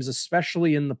teams,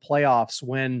 especially in the playoffs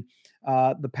when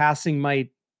the passing might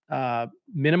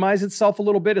minimize itself a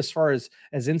little bit as far as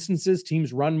instances.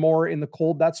 Teams run more in the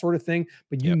cold, that sort of thing.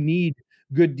 But you Yep. need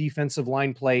good defensive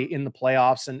line play in the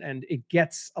playoffs, and it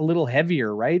gets a little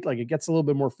heavier, right? Like it gets a little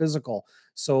bit more physical,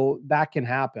 so that can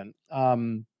happen.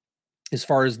 As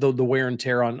far as the wear and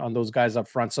tear on those guys up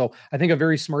front. So I think a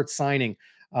very smart signing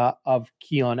of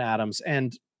Keon Adams.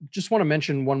 And just want to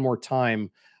mention one more time,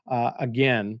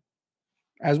 again,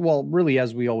 as well, really,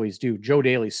 as we always do, Joe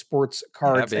Daly, sports Yeah,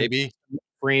 cards and baby.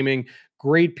 framing.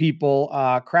 Great people,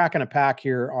 cracking a pack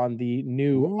here on the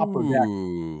new Upper Deck.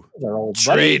 Ooh. Our old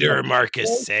buddy, Traitor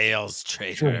Marcus Sales.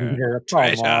 Traitor. come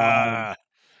on. Traitor.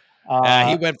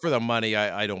 He Uh, went for the money.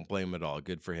 I don't blame him at all.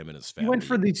 Good for him and his he went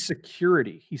for family. the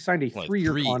security. He signed a Well,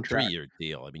 3-year three contract. year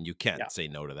deal. I mean, you can't Yeah. say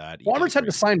no to that. You get a Bombers had to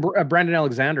great, sign Brandon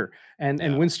Alexander and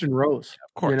yeah, Winston Rose.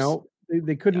 of course. They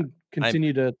Yeah. couldn't I'm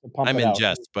continue to pump I'm it in out.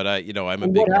 jest, but I'm a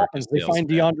And big what Marcus happens? They Sales find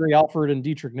fan. DeAndre Alford and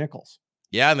Dietrich Nichols.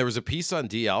 Yeah, and there was a piece on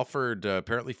D. Alford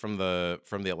apparently from the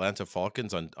Atlanta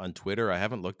Falcons on Twitter. I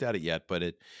haven't looked at it yet, but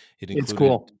it It's included,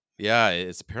 cool. yeah,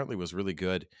 it's apparently was really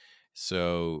good.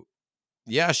 So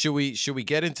yeah, should we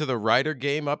get into the Rider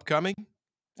game upcoming?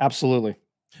 Absolutely.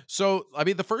 So, I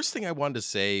mean, the first thing I wanted to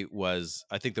say was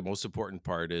I think the most important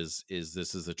part is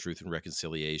this is the truth and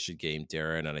reconciliation game,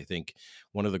 Darren. And I think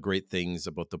one of the great things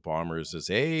about the Bombers is,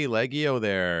 hey, Legio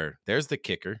there. There's the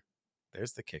kicker.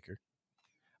 There's the kicker.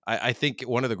 I think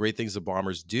one of the great things the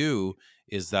Bombers do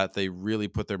is that they really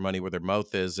put their money where their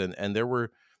mouth is. And there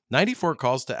were 94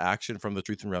 calls to action from the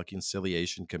Truth and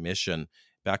Reconciliation Commission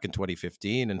back in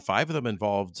 2015, and 5 of them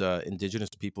involved Indigenous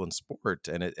people in sport.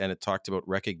 And it talked about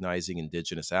recognizing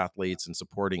Indigenous athletes and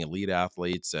supporting elite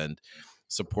athletes and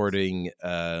supporting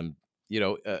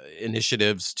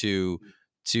initiatives to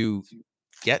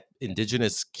get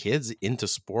Indigenous kids into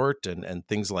sport and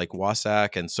things like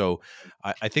WASAC. And so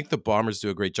I think the Bombers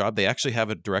do a great job. They actually have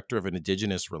a director of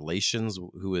Indigenous relations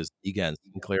who is Egan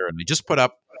Sinclair. And we just put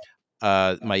up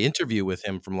my interview with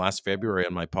him from last February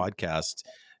on my podcast,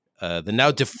 the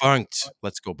now defunct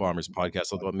Let's Go Bombers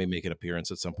podcast, although it may make an appearance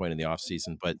at some point in the off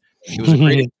season. But it was a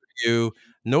great interview.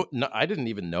 No, I didn't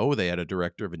even know they had a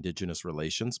director of Indigenous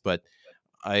relations, but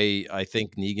I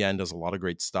think Negan does a lot of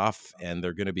great stuff, and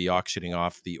they're going to be auctioning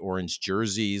off the orange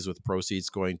jerseys with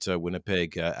proceeds going to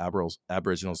Winnipeg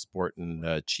Aboriginal Sport and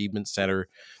Achievement Center.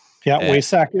 Yeah,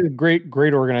 WASAC,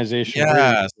 great organization.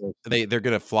 Yeah, they're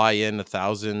going to fly in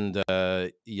 1,000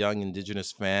 young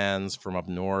Indigenous fans from up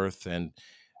north, and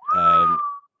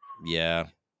yeah,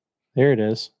 there it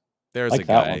is. there's like a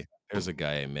guy. One. There's a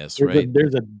guy I miss, right?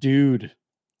 There's a dude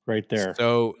right there.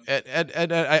 So,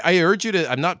 and I urge you to.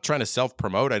 I'm not trying to self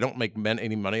promote. I don't make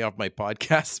any money off my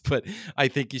podcast, but I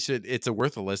think you should. It's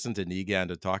worth a listen to Negan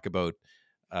to talk about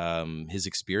his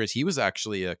experience. He was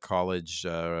actually a college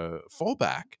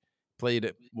fullback.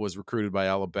 Was recruited by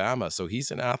Alabama, so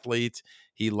he's an athlete.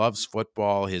 He loves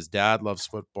football. His dad loves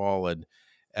football, and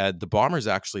the Bombers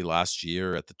actually last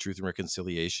year at the Truth and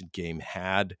Reconciliation game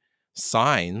had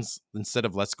signs instead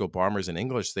of "Let's Go Bombers" in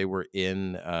English. They were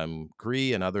in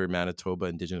Cree and other Manitoba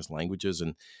Indigenous languages,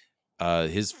 and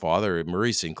his father,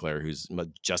 Murray Sinclair, who's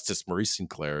Justice Murray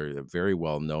Sinclair, a very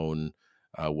well known,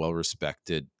 well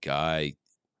respected guy,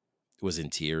 was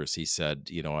in tears. He said,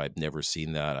 I've never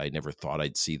seen that. I never thought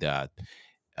I'd see that.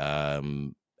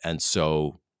 And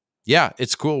so, yeah,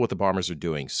 it's cool what the Bombers are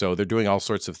doing. So they're doing all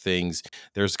sorts of things.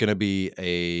 There's going to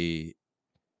be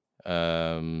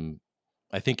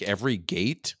I think every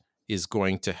gate is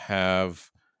going to have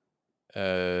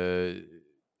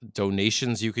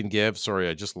donations you can give. Sorry,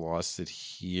 I just lost it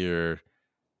here.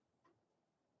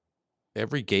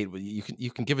 Every gate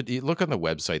you can give it. You look on the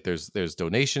website. There's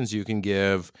donations you can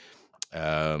give.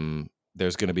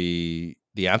 There's going to be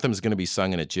the anthem is going to be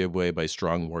sung in Ojibwe by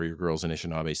Strong Warrior Girls and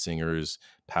Anishinaabe singers,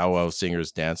 powwow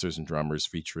singers, dancers, and drummers,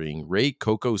 featuring Ray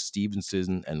Coco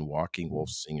Stevenson and Walking Wolf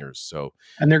singers. So,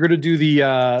 and they're going to do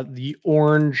the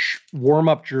orange warm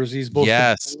up jerseys, both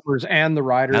the Bombers and the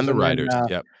Riders,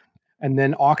 yep. And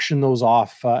then auction those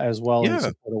off as well in Yeah.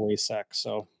 support of WASAC.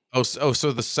 So,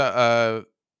 so the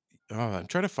I'm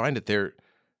trying to find it there.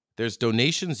 There's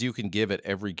donations you can give at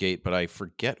every gate, but I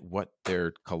forget what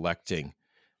they're collecting.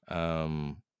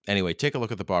 Anyway, take a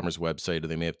look at the Bombers website, or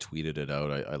they may have tweeted it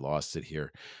out. I lost it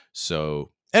here.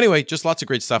 So anyway, just lots of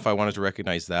great stuff. I wanted to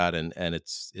recognize that, and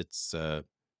it's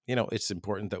it's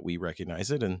important that we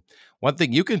recognize it. And one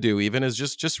thing you can do even is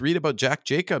just read about Jack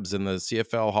Jacobs in the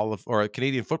CFL or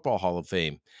Canadian Football Hall of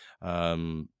Fame.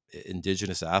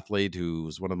 Indigenous athlete who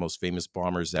was one of the most famous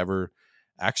Bombers ever.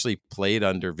 Actually played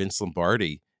under Vince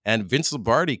Lombardi And Vince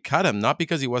Lombardi cut him, not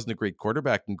because he wasn't a great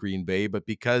quarterback in Green Bay, but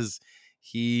because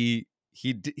he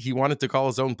wanted to call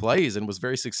his own plays and was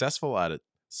very successful at it.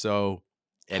 So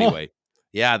Huh. anyway,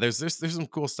 yeah, there's some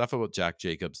cool stuff about Jack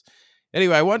Jacobs.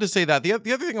 Anyway, I wanted to say that the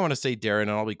other thing I want to say, Darren,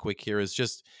 and I'll be quick here, is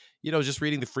just just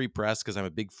reading the Free Press because I'm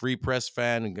a big Free Press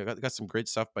fan and got some great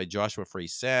stuff by Joshua Frey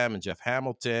Sam and Jeff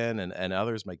Hamilton and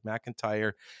others, Mike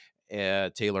McIntyre,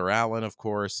 Taylor Allen, of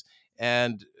course,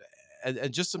 and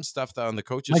and just some stuff that on the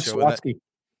coaches Mike show and that Sawatsky.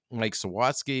 Mike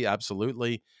Sawatsky,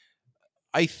 absolutely.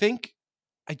 I think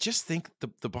I just think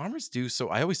the Bombers do so.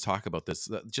 I always talk about this,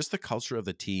 just the culture of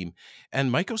the team.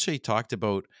 And Mike O'Shea talked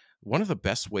about one of the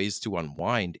best ways to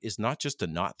unwind is not just to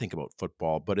not think about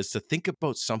football, but is to think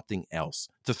about something else,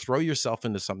 to throw yourself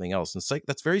into something else. And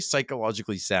that's very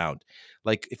psychologically sound.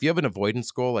 Like if you have an avoidance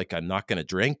goal, like I'm not going to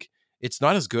drink, it's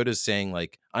not as good as saying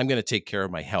like I'm going to take care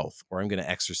of my health or I'm going to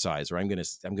exercise or I'm going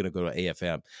to go to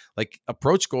AFM. Like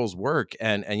approach goals work,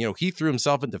 and he threw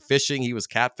himself into fishing. He was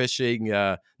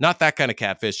catfishing, not that kind of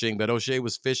catfishing, but O'Shea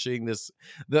was fishing this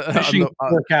the on Fishing the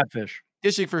for catfish.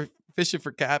 fishing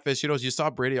for catfish. You saw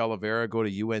Brady Oliveira go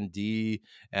to UND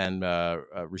and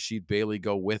Rashid Bailey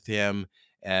go with him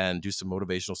and do some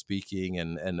motivational speaking,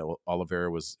 and Oliveira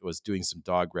was doing some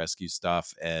dog rescue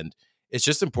stuff. And it's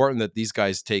just important that these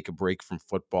guys take a break from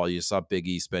football. You saw Big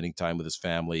E spending time with his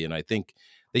family, and I think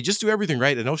they just do everything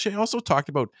right. And O'Shea also talked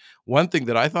about one thing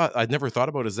that I'd never thought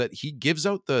about is that he gives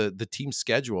out the team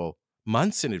schedule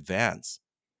months in advance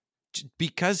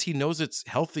because he knows it's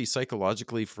healthy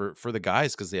psychologically for the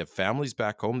guys because they have families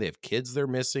back home, they have kids they're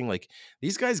missing. Like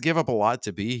these guys give up a lot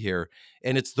to be here,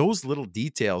 and it's those little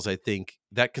details I think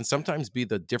that can sometimes be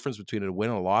the difference between a win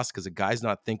and a loss because a guy's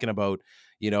not thinking about,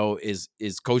 is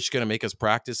coach going to make us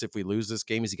practice if we lose this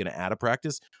game? Is he going to add a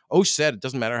practice? Osh said it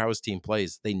doesn't matter how his team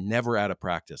plays, they never add a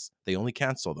practice, they only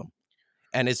cancel them.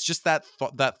 And it's just that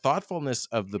thoughtfulness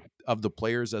of the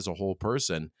players as a whole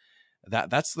person,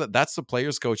 that's the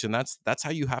players coach, and that's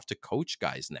how you have to coach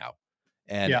guys now,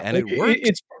 and Yeah, and like it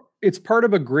works. it's part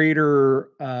of a greater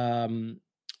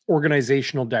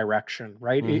organizational direction,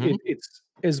 right? Hmm. It's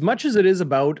as much as it is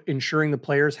about ensuring the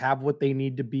players have what they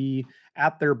need to be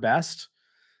at their best,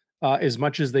 as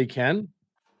much as they can.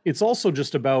 It's also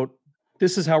just about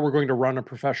this is how we're going to run a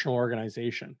professional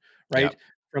organization, Yeah, right?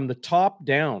 From the top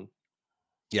down,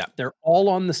 yeah, they're all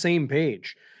on the same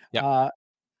page. yeah, Uh,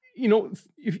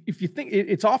 if you think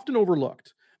it's often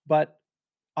overlooked, but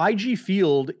IG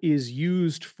Field is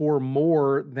used for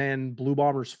more than Blue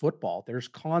Bombers football. There's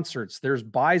concerts, there's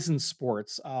Bison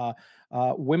sports,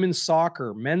 women's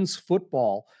soccer, men's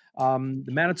football, the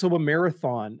Manitoba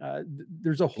Marathon.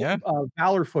 There's a whole yeah.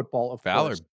 Valor football, of Valor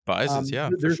course. Bisons, yeah,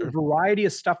 for There's a sure. variety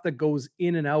of stuff that goes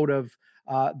in and out of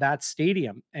that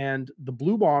stadium, and the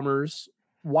Blue Bombers,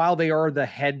 while they are the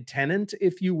head tenant,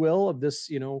 if you will, of this,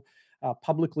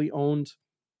 publicly owned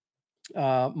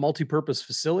multi-purpose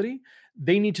facility,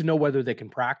 they need to know whether they can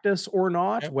practice or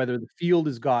not, Yep, whether the field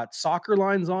has got soccer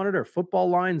lines on it or football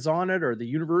lines on it, or the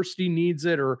university needs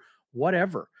it or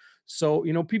whatever. So,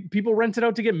 people rent it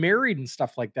out to get married and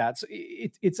stuff like that. So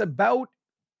it's about,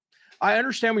 I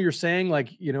understand what you're saying. Like,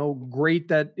 great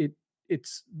that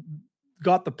it's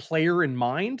got the player in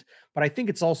mind, but I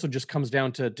think it's also just comes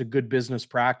down to good business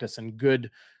practice and good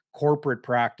corporate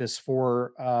practice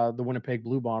for the Winnipeg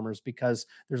Blue Bombers because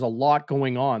there's a lot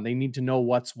going on. They need to know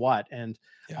what's what. And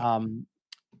yeah, um,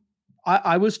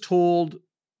 I was told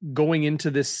going into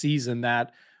this season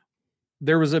that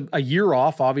there was a year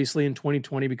off, obviously, in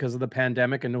 2020 because of the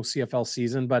pandemic and no CFL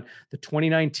season, but the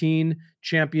 2019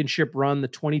 championship run, the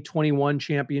 2021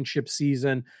 championship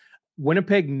season,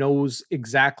 Winnipeg knows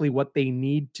exactly what they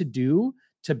need to do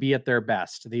to be at their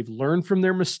best. They've learned from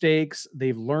their mistakes,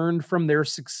 they've learned from their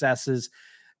successes.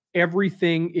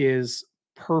 Everything is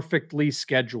perfectly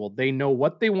scheduled. They know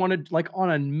what they wanted, like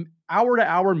on an hour to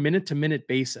hour, minute to minute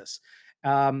basis.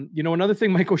 Another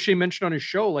thing Mike O'Shea mentioned on his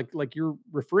show, like you're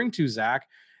referring to, Zach,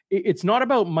 it's not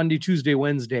about Monday, Tuesday,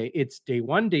 Wednesday. It's day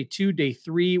one, day two, day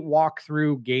three, walk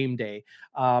through, game day,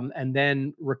 and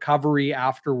then recovery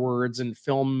afterwards and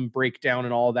film breakdown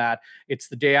and all that. It's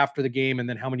the day after the game, and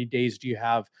then how many days do you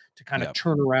have to kind of yeah.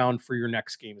 turn around for your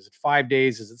next game? Is it 5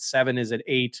 days? Is it seven? Is it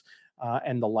eight?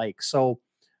 And the like. So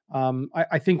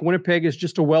I think Winnipeg is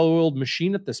just a well-oiled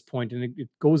machine at this point, and it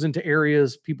goes into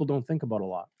areas people don't think about a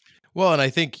lot. Well, and I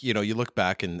think, you look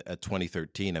back in at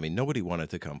 2013, I mean, nobody wanted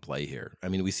to come play here. I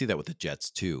mean, we see that with the Jets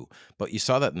too, but you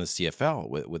saw that in the CFL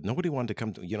with nobody wanted to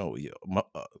come to,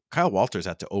 Kyle Walters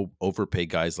had to overpay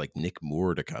guys like Nick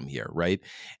Moore to come here, right?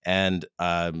 And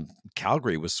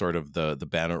Calgary was sort of the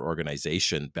banner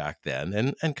organization back then,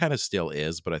 and kind of still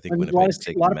is, but I think And a lot of Winnipeg's a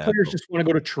taken lot the of players mantle. just wanna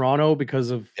go to Toronto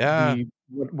because of Yeah, the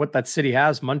what that city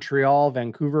has, Montreal,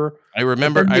 Vancouver, I but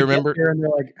remember. then I they get remember. there and they're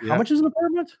like, "How Yeah. much is an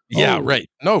apartment? Yeah, Oh." right.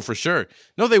 No, for sure.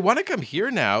 No, they wanna come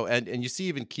here now, and you see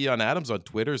even Keon Adams on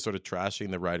Twitter sort of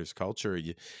trashing the writers' culture.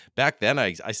 Back then,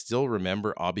 I still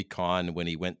remember Abi Khan when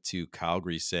he went to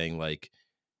Calgary saying, like,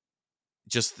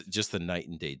 just the night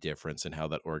and day difference in how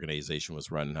that organization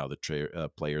was run and how the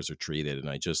players are treated, and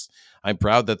I'm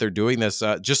proud that they're doing this.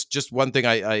 Just one thing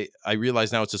I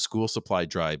realize now, it's a school supply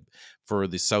drive for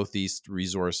the Southeast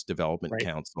Resource Development Right.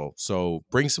 Council. So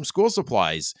bring some school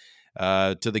supplies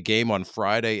to the game on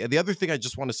Friday. And the other thing I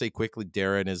just want to say quickly,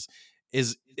 Darren,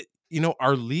 is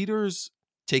our leaders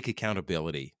take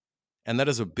accountability, and that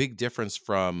is a big difference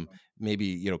from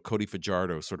maybe Cody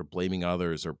Fajardo sort of blaming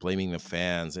others or blaming the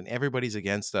fans and everybody's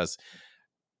against us,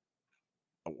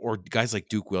 or guys like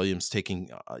Duke Williams taking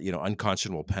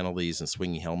unconscionable penalties and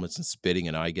swinging helmets and spitting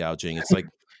and eye gouging. It's like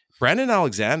Brandon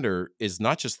Alexander is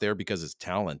not just there because of his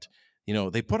talent.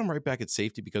 They put him right back at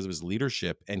safety because of his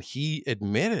leadership, and he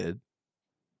admitted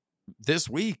this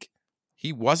week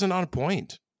he wasn't on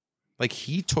point. Like,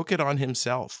 he took it on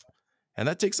himself, and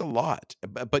that takes a lot.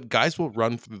 But guys will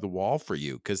run through the wall for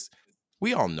you, because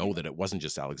we all know that it wasn't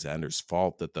just Alexander's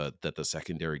fault that the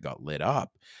secondary got lit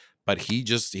up. But he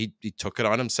took it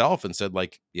on himself and said,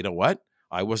 like, you know what?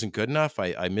 I wasn't good enough.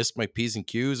 I missed my P's and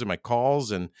Q's and my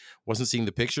calls and wasn't seeing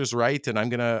the pictures right, and I'm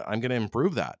gonna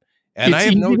improve that. And I It's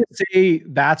have easy no. to say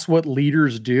that's what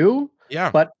leaders do, Yeah,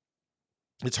 but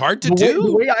it's hard to the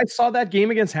do. way I saw that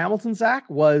game against Hamilton, Zach,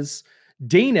 was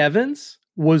Dane Evans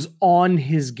was on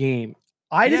his game.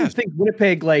 I didn't Yes. think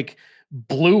Winnipeg, like,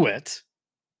 blew it.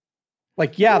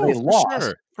 Like, yeah, No, they for lost,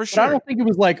 sure. For but I sure. don't think it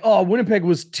was like, "Oh, Winnipeg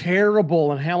was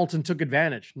terrible and Hamilton took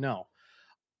advantage." No.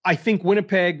 I think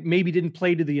Winnipeg maybe didn't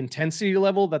play to the intensity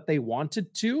level that they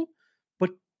wanted to, but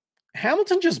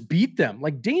Hamilton just beat them.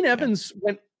 Like, Dane Yeah, Evans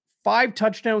went 5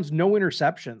 touchdowns, no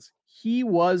interceptions. He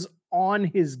was on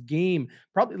his game,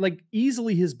 probably, like,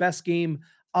 easily his best game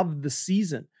of the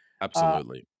season. Uh,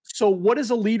 absolutely. so what does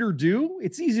a leader do?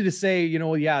 It's easy to say,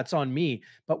 "Yeah, it's on me."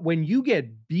 But when you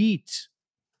get beat,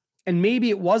 and maybe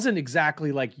it wasn't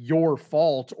exactly like your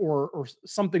fault or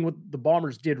something what the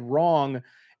Bombers did wrong,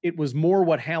 it was more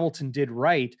what Hamilton did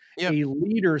right. Yeah. A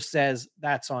leader says,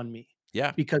 "That's on me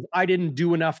Yeah. because I didn't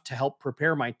do enough to help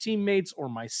prepare my teammates or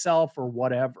myself or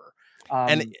whatever."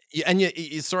 And Um,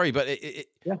 sorry, but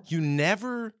yeah, you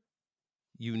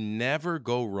never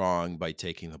go wrong by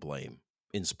taking the blame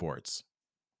in sports,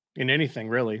 in anything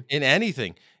really. in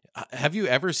anything. Have you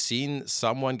ever seen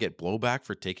someone get blowback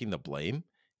for taking the blame?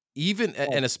 Even Oh,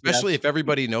 and especially yes. if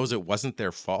everybody knows it wasn't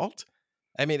their fault?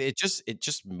 I mean, it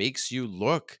just makes you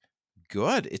look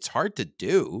good. It's hard to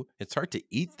do. It's hard to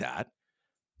eat that,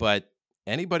 but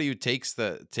anybody who takes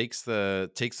the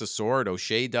sword,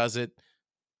 O'Shea does it.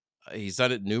 He's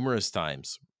done it numerous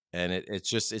times, and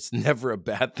it's never a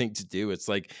bad thing to do. It's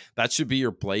like that should be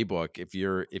your playbook if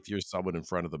you're someone in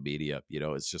front of the media.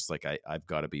 It's just like I've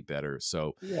got to be better.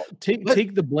 So, Well, take but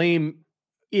take the blame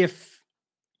if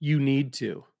you need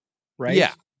to, right?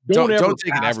 yeah, Don't ever don't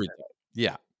take it pass every it. time. Yeah,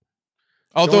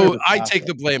 Don't although ever I pass take it.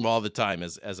 the blame all the time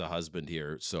as a husband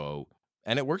here. So,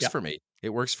 and it works Yeah. for me. It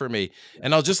works for me. Yeah.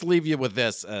 And I'll just leave you with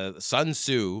this: Sun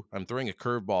Tzu. I'm throwing a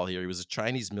curveball here. He was a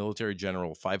Chinese military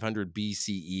general, 500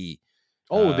 BCE.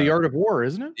 Oh, The Art of War,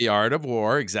 isn't it? The Art of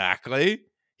War, exactly.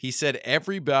 He said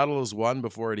every battle is won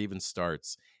before it even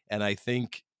starts. And I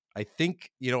think,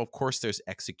 of course there's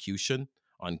execution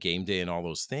on game day and all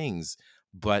those things,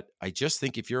 but I just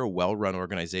think if you're a well-run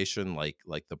organization like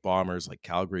the Bombers, like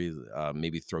Calgary,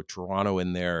 maybe throw Toronto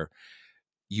in there,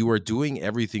 you are doing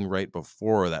everything right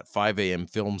before that 5 a.m.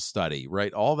 film study,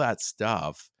 right? All that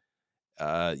stuff.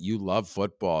 You love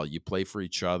football, you play for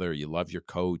each other, you love your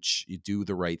coach, you do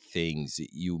the right things,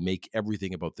 you make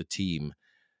everything about the team.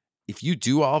 If you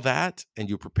do all that and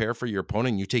you prepare for your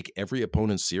opponent, you take every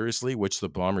opponent seriously, which the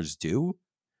Bombers do,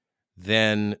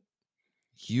 then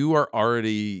you are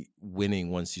already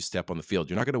winning once you step on the field.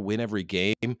 You're not going to win every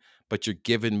game, but you're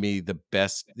giving me the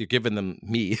best. You're giving them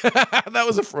me. That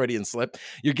was a Freudian slip.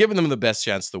 You're giving them the best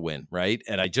chance to win, right?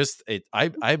 And I just,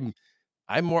 I'm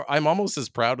almost as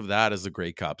proud of that as the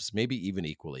Grey Cups, maybe even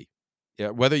equally. Yeah,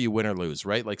 whether you win or lose,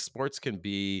 right? Like sports can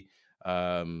be,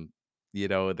 um,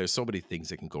 there's so many things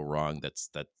that can go wrong.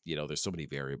 There's so many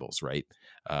variables, right?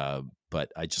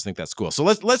 But I just think that's cool. So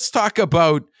let's talk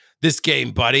about this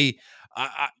game, buddy.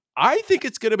 I think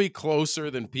it's going to be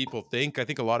closer than people think. I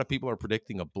think a lot of people are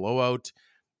predicting a blowout.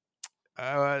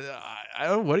 I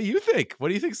don't. What do you think? What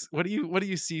do you think? What do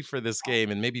you see for this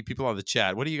game? And maybe people on the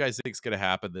chat. What do you guys think is going to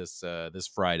happen this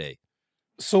Friday?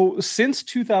 So since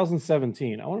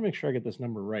 2017, I want to make sure I get this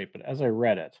number right, but as I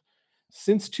read it,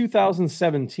 since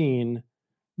 2017,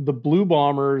 the Blue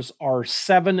Bombers are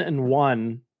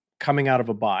 7-1 coming out of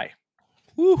a bye.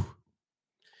 Whew.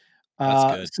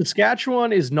 That's good.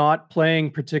 Saskatchewan is not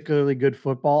playing particularly good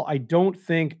football. I don't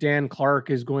think Dan Clark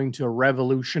is going to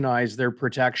revolutionize their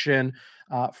protection.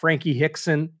 Frankie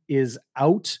Hickson is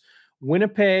out.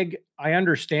 Winnipeg, I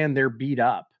understand they're beat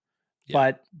up,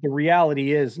 but the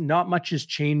reality is not much is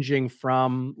changing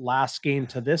from last game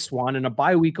to this one. And a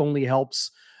bye week only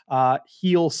helps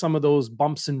heal some of those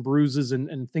bumps and bruises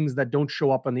and things that don't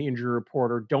show up on the injury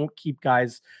report or don't keep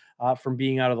guys from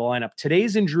being out of the lineup.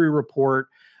 Today's injury report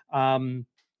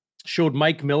showed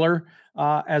Mike Miller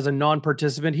as a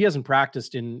non-participant. He hasn't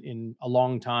practiced in a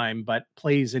long time, but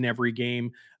plays in every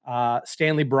game.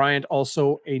 Stanley Bryant,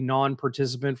 also a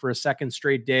non-participant for a second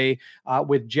straight day,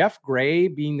 with Jeff Gray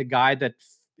being the guy that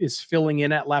is filling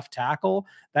in at left tackle.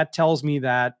 That tells me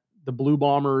that the Blue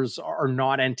Bombers are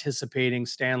not anticipating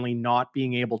Stanley not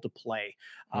being able to play.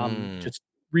 Just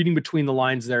reading between the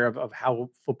lines there of how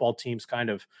football teams kind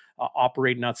of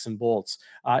operate nuts and bolts.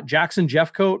 Jackson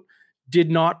Jeffcoat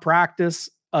did not practice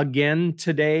again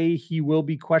today. He will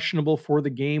be questionable for the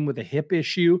game with a hip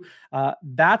issue.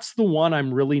 That's the one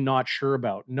I'm really not sure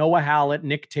about. Noah Hallett,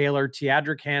 Nick Taylor,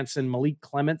 Teadric Hansen, Malik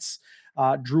Clements,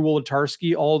 Drew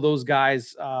Wolodarski, all of those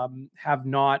guys have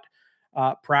not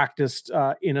practiced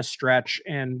in a stretch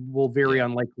and will very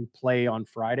unlikely play on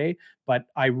Friday. But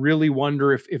I really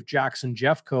wonder if Jackson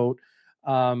Jeffcoat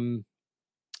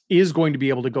is going to be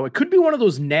able to go. It could be one of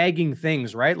those nagging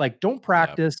things, right? Like, don't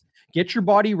practice, get your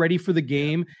body ready for the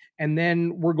game, and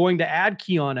then we're going to add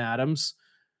Keon Adams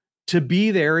to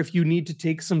be there if you need to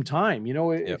take some time.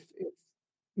 If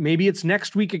maybe it's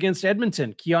next week against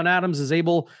Edmonton, Keon Adams is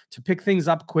able to pick things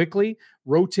up quickly,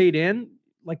 rotate in.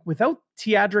 Like, without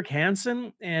Teadric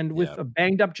Hansen and with a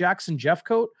banged up Jackson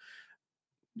Jeffcoat,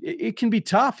 it can be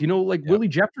tough. Willie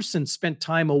Jefferson spent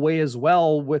time away as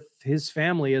well with his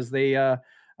family as they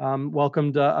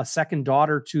welcomed a second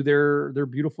daughter to their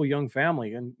beautiful young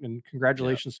family, and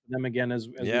congratulations to them again, as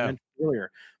we mentioned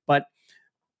earlier. But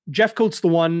Jeffcoat's the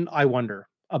one I wonder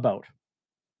about.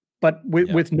 But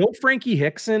with no Frankie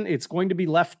Hickson, it's going to be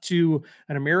left to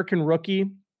an American rookie,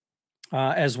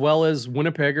 as well as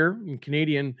Winnipegger and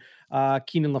Canadian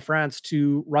Keenan LaFrance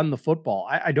to run the football.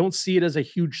 I don't see it as a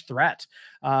huge threat,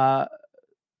 a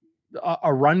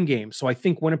run game. So I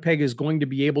think Winnipeg is going to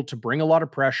be able to bring a lot of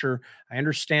pressure. I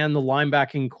understand the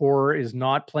linebacking core is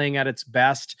not playing at its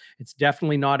best. It's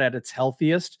definitely not at its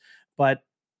healthiest, but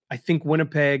I think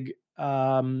Winnipeg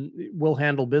will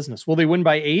handle business. Will they win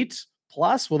by 8+?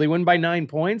 Will they win by 9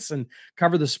 points and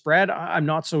cover the spread? I'm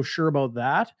not so sure about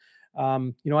that.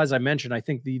 As I mentioned, I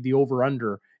think the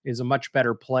over-under is a much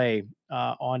better play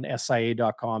on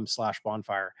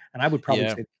SIA.com/bonfire. And I would probably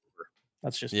say over.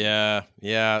 That's just yeah.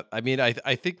 I mean, I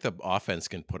think the offense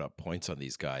can put up points on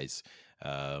these guys.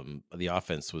 The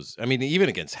offense was, I mean, even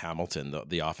against Hamilton,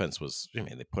 the offense was, I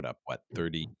mean, they put up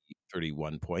 30,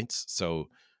 31 points. So,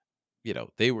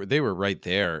 they were right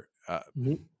there.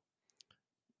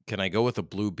 Can I go with a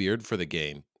blue beard for the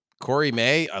game? Corey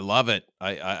May, I love it.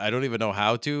 I don't even know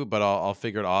how to, but I'll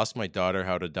figure it. I'll ask my daughter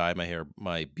how to dye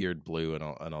my beard blue, and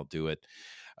I'll do it.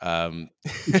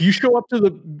 If you show up to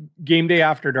the game day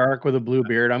after dark with a blue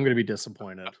beard, I'm going to be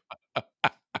disappointed.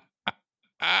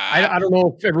 I don't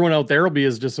know if everyone out there will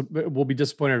be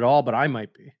disappointed at all, but I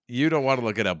might be. You don't want to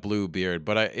look at a blue beard,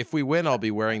 but if we win, I'll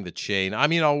be wearing the chain. I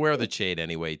mean, I'll wear the chain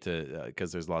anyway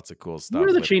because there's lots of cool stuff.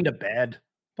 Wear the chain to bed.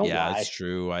 It's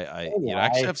true. I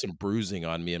actually have some bruising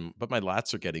on me, but my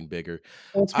lats are getting bigger.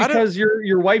 Well, it's because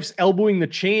your wife's elbowing the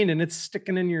chain and it's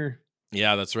sticking in your.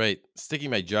 Yeah, that's right. Sticking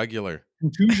my jugular.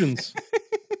 Contusions.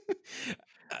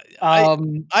 I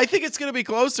think it's going to be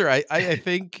closer. I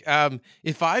think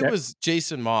if I was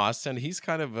Jason Moss, and he's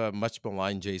kind of a much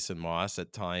maligned Jason Moss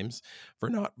at times for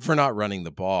not running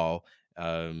the ball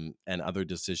and other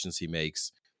decisions he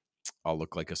makes, I'll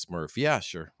look like a Smurf. Yeah,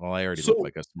 sure. Well, I already look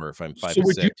like a Smurf. I'm 5'6". So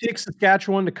would you take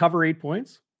Saskatchewan to cover 8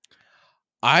 points?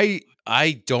 I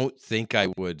don't think I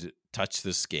would touch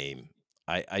this game.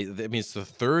 I mean, it's the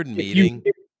third meeting.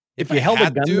 If you held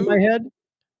a gun to my head,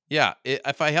 yeah.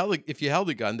 If you held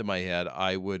a gun to my head,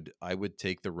 I would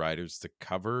take the Riders to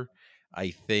cover. I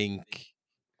think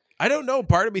I don't know.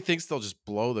 Part of me thinks they'll just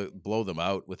blow them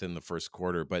out within the first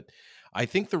quarter, but I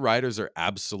think the Riders are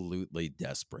absolutely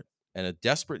desperate. And a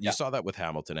desperate, you Yeah. saw that with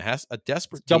Hamilton. It has a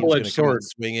desperate team's going Double-edged to come out sword.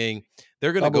 swinging.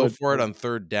 They're going to go Double-edged for it sword. on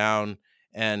third down,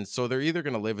 and so they're either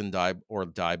going to live and die or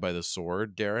die by the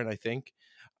sword. Darren, I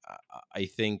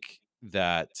think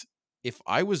that if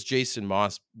I was Jason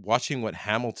Moss watching what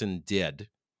Hamilton did,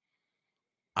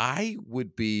 I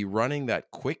would be running that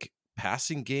quick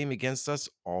passing game against us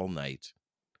all night.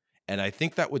 And I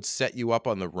think that would set you up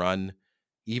on the run,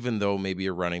 even though maybe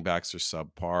your running backs are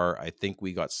subpar. I think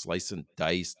we got sliced and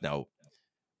diced. Now,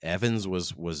 Evans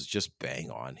was just bang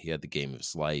on. He had the game of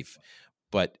his life.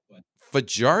 But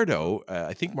Fajardo,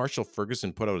 I think Marshall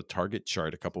Ferguson put out a target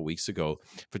chart a couple weeks ago.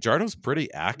 Fajardo's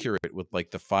pretty accurate with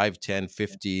like the 5, 10,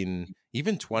 15,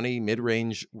 even 20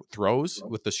 mid-range throws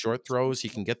with the short throws. He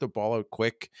can get the ball out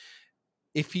quick.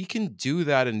 If he can do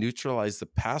that and neutralize the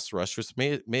pass rush, which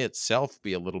may itself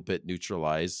be a little bit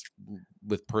neutralized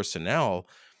with personnel,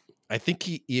 I think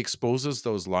he exposes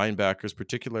those linebackers,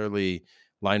 particularly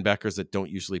linebackers that don't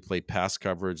usually play pass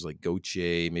coverage, like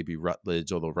Gauthier, maybe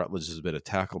Rutledge, although Rutledge has been a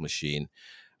tackle machine.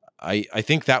 I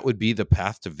think that would be the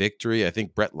path to victory. I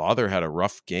think Brett Lauther had a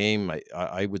rough game.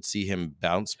 I would see him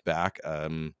bounce back.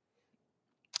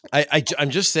 I'm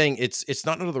just saying it's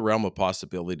not out of the realm of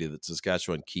possibility that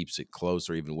Saskatchewan keeps it close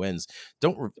or even wins.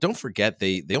 Don't forget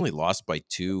they only lost by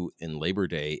 2 in Labor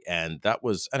Day, and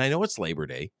I know it's Labor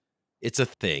Day, it's a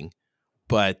thing,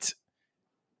 but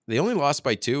they only lost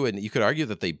by 2, and you could argue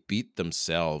that they beat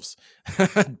themselves.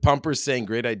 Pumper's saying,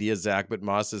 "Great idea, Zach, but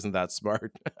Moss isn't that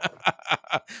smart."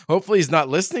 Hopefully, he's not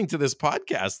listening to this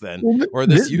podcast then, or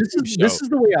this YouTube show. This is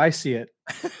the way I see it.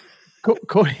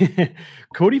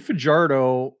 Cody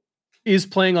Fajardo is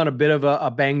playing on a bit of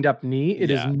a banged up knee. It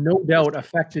has no doubt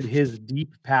affected his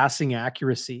deep passing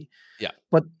accuracy. Yeah.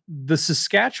 But the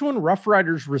Saskatchewan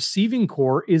Roughriders receiving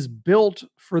core is built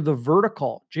for the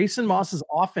vertical. Jason Moss's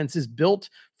offense is built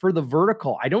for the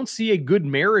vertical. I don't see a good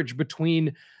marriage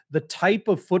between the type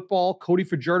of football Cody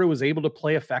Fajardo was able to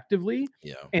play effectively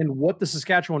and what the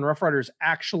Saskatchewan Roughriders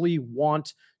actually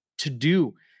want to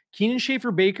do. Keenan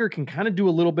Schaefer-Baker can kind of do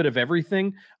a little bit of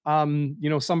everything.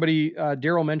 Somebody,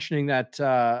 Daryl mentioning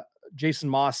that Jason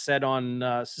Moss said on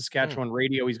Saskatchewan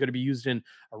radio, he's going to be used in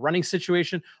a running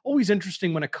situation. Always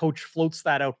interesting when a coach floats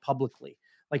that out publicly.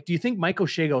 Like, do you think Mike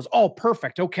O'Shea goes, "Oh,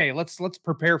 perfect. Okay, let's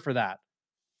prepare for that."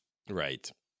 Right.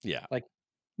 Yeah. Like,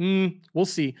 we'll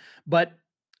see. But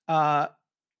Shaq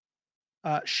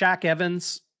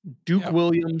Evans, Duke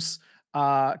Williams,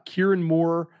 Kieran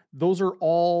Moore, those are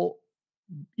all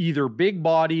either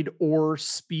big-bodied or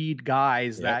speed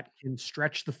guys that can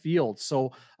stretch the field.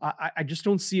 So I just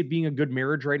don't see it being a good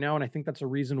marriage right now, and I think that's a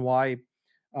reason why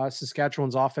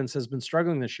Saskatchewan's offense has been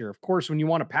struggling this year. Of course, when you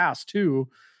want to pass too,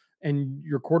 and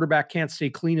your quarterback can't stay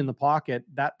clean in the pocket,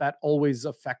 that always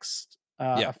affects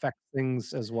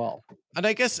things as well. And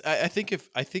I guess I think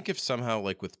if somehow,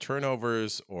 like with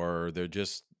turnovers, or they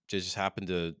just happen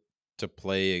to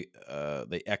play,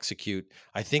 they execute.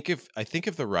 I think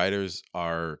if the Riders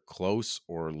are close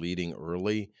or leading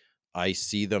early, I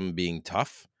see them being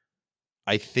tough.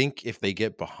 I think if they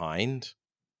get behind,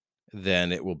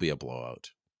 then it will be a blowout.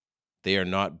 They are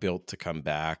not built to come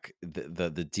back.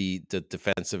 The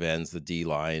defensive ends, the D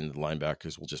line, the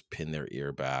linebackers will just pin their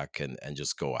ear back and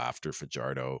just go after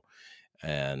Fajardo.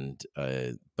 And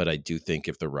but I do think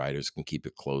if the Riders can keep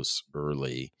it close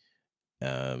early,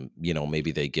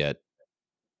 maybe they get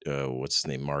what's his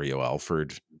name, Mario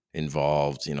Alford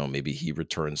involved. Maybe he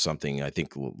returns something. I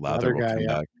think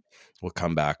Lauther will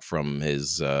come back from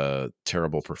his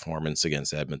terrible performance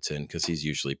against Edmonton, because he's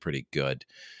usually pretty good.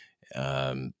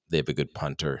 They have a good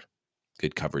punter,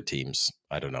 good cover teams.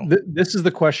 I don't know. This is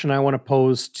the question I want to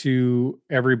pose to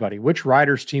everybody. Which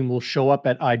Riders team will show up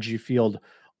at IG Field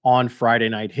on Friday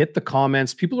night? Hit the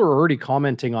comments. People are already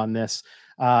commenting on this.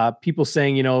 People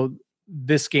saying,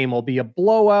 this game will be a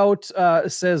blowout,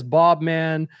 says Bob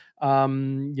Man.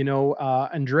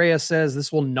 Andrea says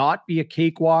this will not be a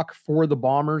cakewalk for the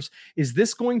Bombers. Is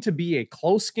this going to be a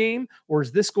close game, or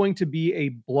is this going to be a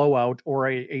blowout or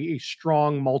a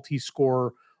strong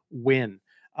multi-score win?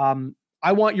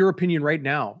 I want your opinion right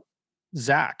now,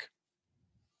 Zach.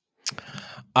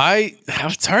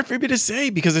 It's hard for me to say,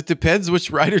 because it depends which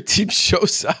Rider team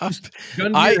shows up.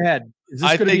 Gun to your head. Is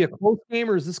this going to be a close game,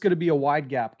 or is this going to be a wide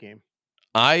gap game?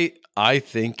 I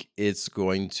think it's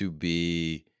going to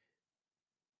be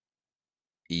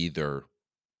either.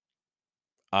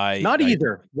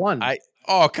 One.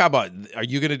 Oh, come on. Are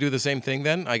you going to do the same thing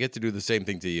then? I get to do the same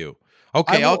thing to you.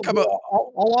 Okay, I'll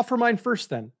offer mine first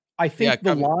then. I think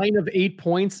the line of 8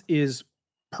 points is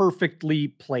perfectly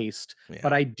placed,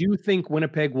 but Yeah. I do think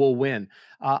Winnipeg will win.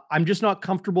 I'm just not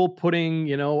comfortable putting,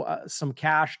 some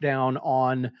cash down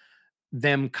on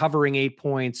them covering 8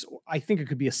 points. I think it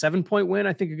could be a 7-point win.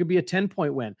 I think it could be a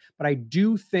 10-point win, but I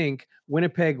do think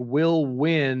Winnipeg will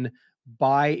win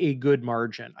by a good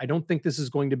margin. I don't think this is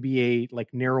going to be a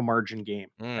like narrow margin game.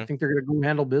 I Mm. think they're going to go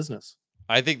handle business.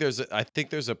 I think there's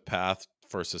a path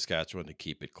for Saskatchewan to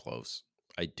keep it close.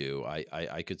 I do.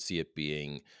 I could see it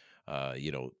being,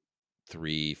 you know,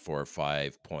 3, 4,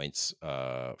 5 points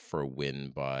for a win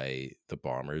by the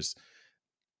Bombers.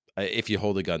 If you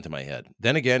hold a gun to my head.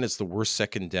 Then again, it's the worst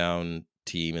second down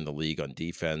team in the league on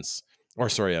defense, or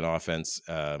sorry, on offense.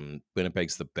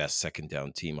 Winnipeg's the best second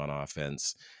down team on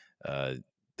offense. Uh,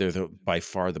 they're by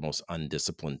far the most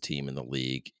undisciplined team in the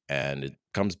league, and it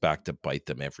comes back to bite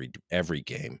them every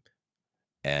game.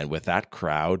 And with that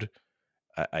crowd,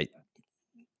 I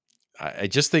I, I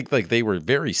just think like they were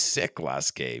very sick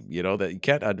last game. You know that you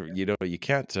can't you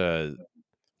can't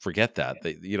forget that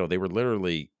they were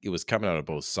literally it was coming out of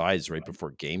both sides right before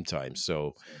game time.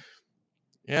 So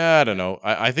yeah, I don't know.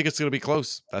 I think it's going to be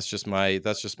close. That's just my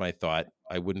thought.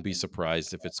 I wouldn't be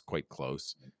surprised if it's quite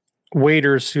close.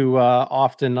 Waiters, who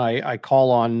often I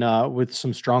call on with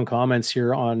some strong comments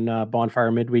here on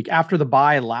Bonfire Midweek after the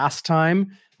bye last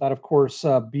time. That, of course,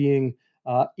 being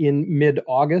in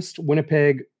mid-August,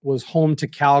 Winnipeg was home to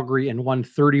Calgary and won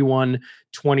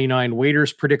 31-29.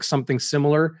 Waiters predict something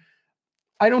similar.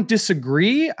 I don't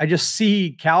disagree. I just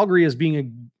see Calgary as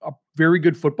being a very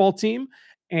good football team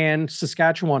and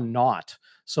Saskatchewan not.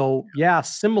 So, yeah,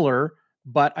 similar,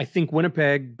 but I think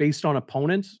Winnipeg, based on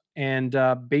opponent and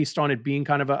based on it being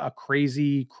kind of a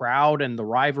crazy crowd and the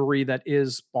rivalry that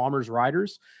is Bombers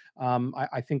Riders,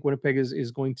 I think Winnipeg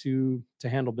is going to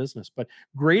handle business. But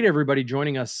great, everybody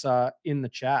joining us in the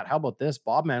chat. How about this?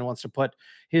 Bobman wants to put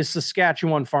his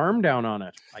Saskatchewan farm down on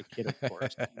it. I kid, of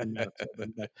course. In Manitoba,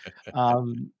 but,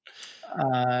 um,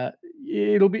 uh,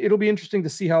 it'll be interesting to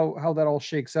see how that all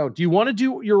shakes out. Do you want to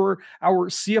do our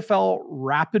CFL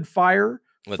rapid fire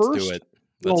Let's do first? it.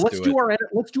 Well, Let's do it.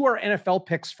 let's do our NFL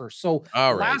picks first. So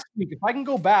All right. last week, if I can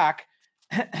go back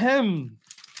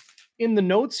in the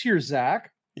notes here,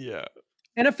 Zach, Yeah.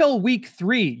 NFL Week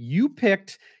 3, you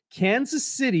picked Kansas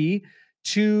City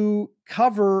to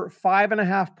cover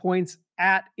 5.5 points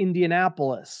at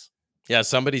Indianapolis. Yeah,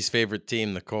 somebody's favorite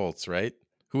team, the Colts, right?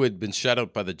 Who had been shut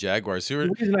out by the Jaguars. Who are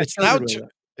The reason I it's now started with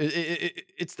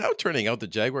it's now turning out the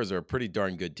Jaguars are a pretty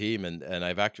darn good team, and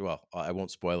I've actually I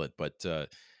won't spoil it, but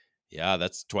yeah,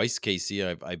 that's twice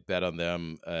KC. I bet on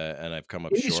them, and I've come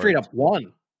up Indy short. straight up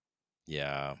won.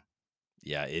 Yeah,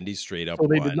 yeah, Indy straight up So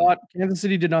they did won. not. Kansas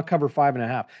City did not cover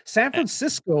 5.5. San Eh,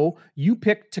 Francisco, you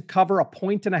picked to cover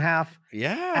 1.5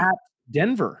 yeah, at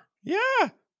Denver. yeah.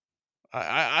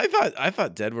 I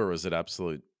thought Denver was an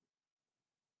absolute,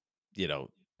 you know,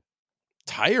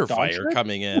 tire Dog fire shit.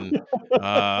 coming in.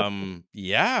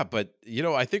 Yeah, but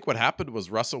I think what happened was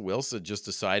Russell Wilson just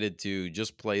decided to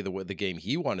just play the game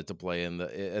he wanted to play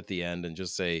at the end and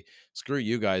just say, "Screw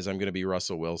you guys, I'm going to be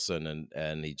Russell Wilson,"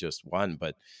 and he just won.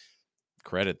 But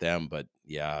credit them. But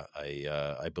yeah,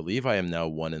 I believe I am now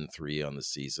 1-3 on the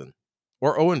season,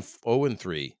 or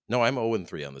 0-3. No, I'm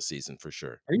 0-3 on the season for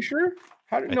sure. Are you sure?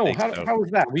 I think so. How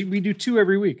is that? We do 2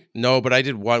 every week. No, but I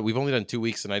did one. We've only done 2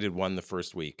 weeks, and I did one the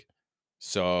first week.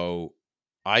 So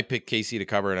I picked KC to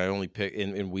cover, and I only picked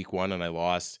in week 1, and I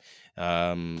lost.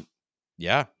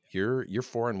 Yeah, you're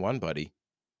 4-1, buddy.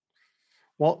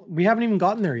 Well, we haven't even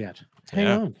gotten there yet. Hang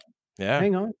Yeah, on. yeah.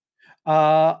 Hang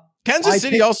on. Kansas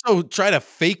City also tried a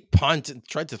fake punt and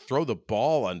tried to throw the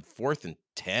ball on 4th and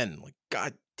 10. Like,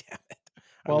 God damn it!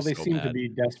 I Well, was they so seem to mad. be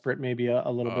desperate maybe a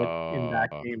little bit in that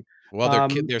game. Well, Um,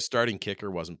 their starting kicker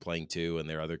wasn't playing too, and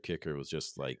their other kicker was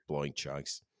just like blowing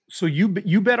chunks. so you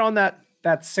bet on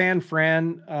that San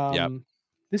Fran. Yep.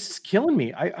 This is killing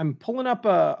me. I'm pulling up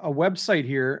a website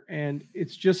here and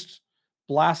it's just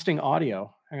blasting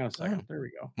audio. Hang on a second. Oh. There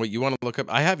we go. What you want to look up?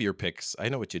 I have your picks. I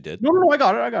know what you did. No, I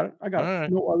got it. I got All it.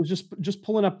 right. No, I was just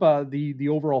pulling up the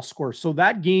overall score. So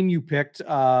that game you picked,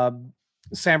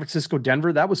 San Francisco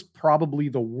Denver, that was probably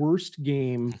the worst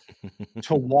game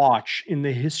to watch in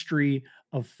the history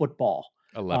of football.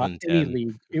 11-10. Any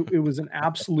league. It was an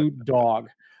absolute dog.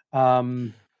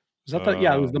 Was that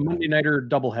yeah, it was the Monday nighter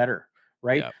doubleheader,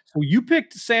 right? Yeah. So you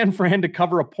picked San Fran to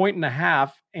cover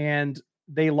 1.5 and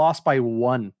they lost by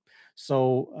 1.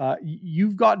 So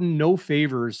you've gotten no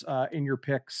favors in your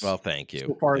picks Well, thank you.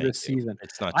 so far Thank this you. season.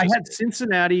 It's not I just had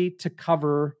Cincinnati to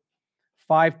cover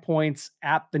 5 points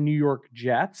at the New York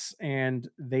Jets, and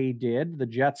they did. The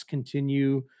Jets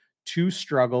continue to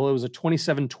struggle. It was a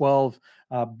 27-12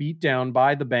 beat down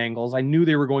by the Bengals. I knew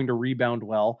they were going to rebound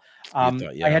well. You thought,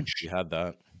 I yeah, had you had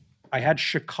that. I had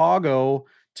Chicago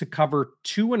to cover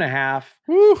 2.5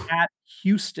 Woo! at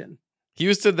Houston.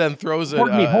 Houston then throws it.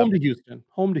 Pardon me, home to Houston.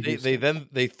 Home to They Houston.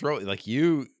 they throw it like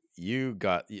you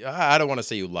got. I don't want to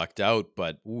say you lucked out,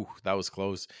 but ooh, that was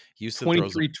close. Houston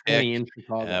throws a 23-20 pick, in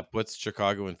Chicago. puts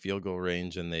Chicago in field goal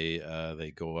range, and they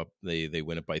go up. They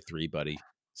win it by 3, buddy.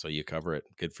 So you cover it.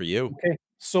 Good for you. Okay,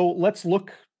 so let's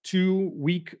look to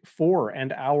week 4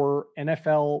 and our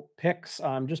NFL picks.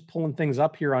 I'm just pulling things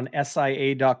up here on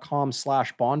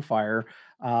sia.com/bonfire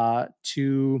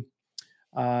to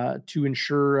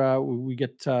ensure we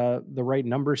get the right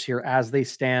numbers here as they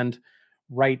stand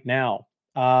right now.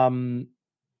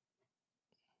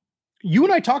 You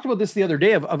and I talked about this the other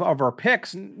day of our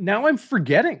picks. Now I'm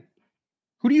forgetting.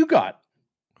 Who do you got?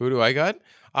 Who do I got?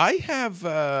 I have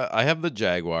the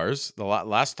Jaguars. The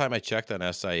last time I checked on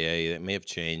SIA, it may have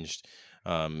changed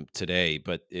today,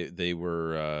 but they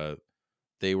were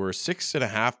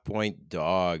 6.5-point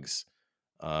dogs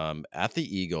at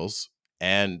the Eagles.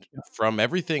 And from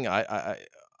everything, I'm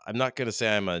not going to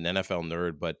say I'm an NFL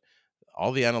nerd, but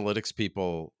all the analytics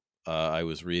people I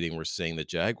was reading were saying the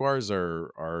Jaguars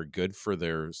are good for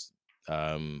they're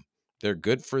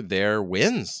good for their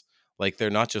wins. Like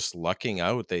they're not just lucking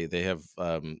out. They have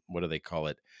what do they call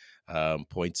it?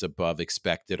 Points above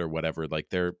expected or whatever.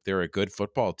 Like they're a good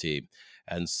football team,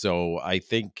 and so I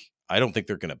don't think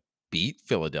they're going to beat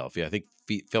Philadelphia. I think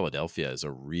Philadelphia is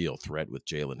a real threat with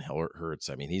Jalen Hurts.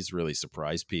 I mean, he's really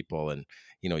surprised people, and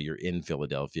you're in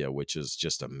Philadelphia, which is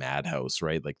just a madhouse,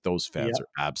 right? Like those fans Yeah. are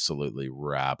absolutely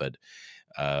rabid.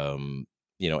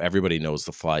 Everybody knows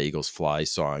the Fly Eagles Fly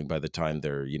song by the time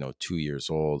they're 2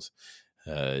 years old.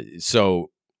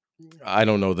 So I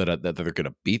don't know that they're going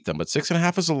to beat them, but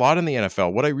 6.5 is a lot in the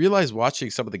NFL. What I realized watching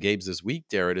some of the games this week,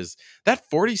 Darren, is that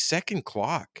 40-second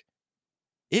clock.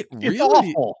 It It's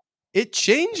really awful. it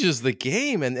changes the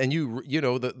game, and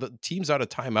the teams out of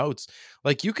timeouts.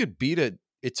 Like you could beat it.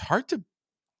 It's hard to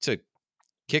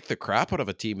kick the crap out of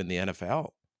a team in the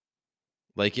NFL.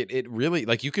 Like it really,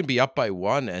 like you can be up by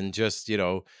 1 and just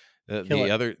the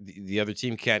other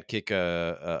team can't kick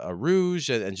a rouge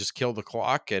and just kill the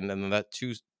clock, and then that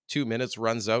 2 minutes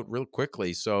runs out real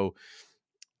quickly. So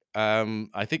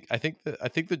I think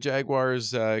the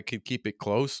Jaguars could keep it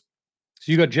close. So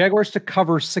you got Jaguars to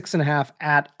cover 6.5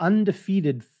 at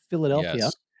undefeated Philadelphia.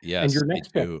 And Yes, your I next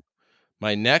pick? do.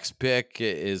 My next pick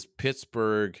is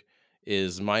Pittsburgh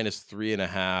is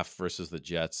 -3.5 versus the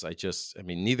Jets. I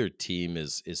mean, neither team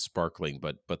is sparkling,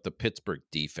 but the Pittsburgh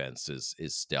defense is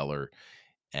stellar,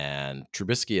 and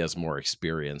Trubisky has more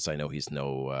experience. I know he's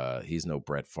no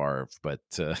Brett Favre, but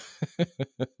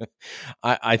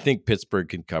I think Pittsburgh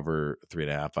can cover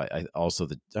 3.5. I also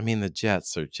the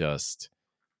Jets are just.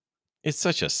 It's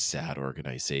such a sad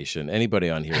organization.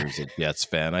 Anybody on here who's a Jets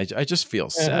fan, I just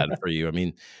feel sad for you. I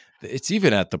mean, it's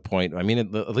even at the point. I mean,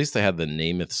 at least they had the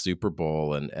Namath Super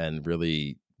Bowl and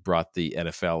really brought the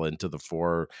NFL into the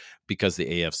fore because the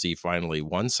AFC finally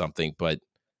won something. But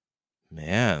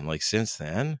man, like since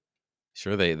then,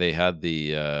 sure they had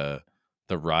the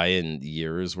Ryan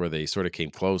years where they sort of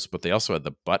came close, but they also had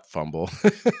the butt fumble.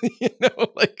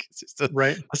 Like it's just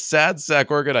Right. a sad sack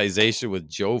organization with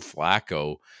Joe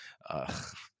Flacco.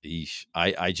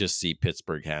 I just see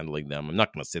Pittsburgh handling them. I'm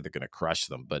not going to say they're going to crush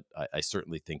them, but I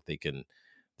certainly think they can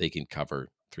cover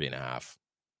 3.5.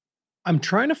 I'm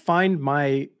trying to find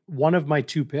one of my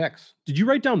 2 picks. Did you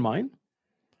write down mine?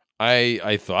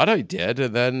 I thought I did,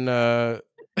 and then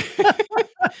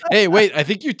hey, wait, I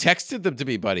think you texted them to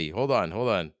me, buddy. Hold on.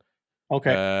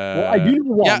 Okay. Well, I do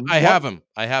know Yeah, one. I have them.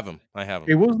 I have them.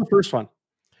 Okay, what was the first one?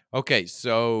 Okay,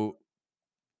 so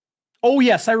Oh,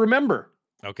 yes, I remember.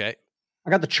 okay. I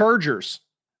got the Chargers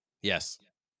Yes.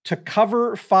 to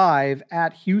cover 5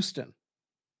 at Houston.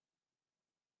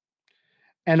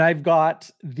 And I've got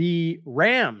the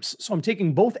Rams. So I'm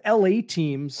taking both LA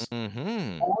teams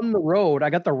on the road.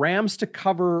 I got the Rams to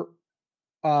cover.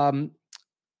 They are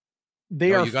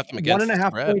you got them against the 1.5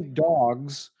 spread. point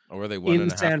dogs Or were they in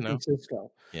 1.5 San now?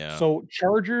 Francisco. Yeah. So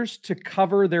Chargers to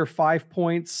cover their 5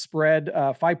 points spread,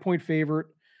 5-point favorite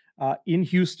in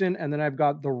Houston. And then I've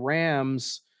got the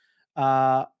Rams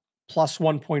plus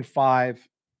 1.5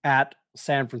 at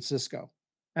San Francisco.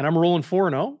 And I'm rolling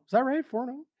 4-0. Is that right?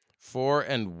 4-0?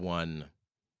 4-1.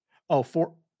 Oh,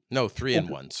 4. No,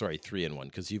 3-1. Sorry, 3-1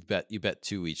 because you bet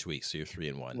 2 each week, so you're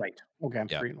 3-1. Right. Okay, I'm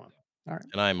 3-1. All right.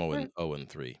 And I'm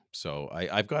 0-3. So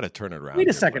I've got to turn it around. Wait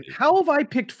a second. Buddy. How have I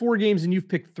picked 4 games and you've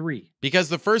picked 3? Because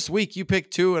the first week you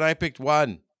picked 2 and I picked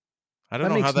 1. I don't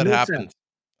know how that happened.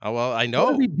 Oh, well, I What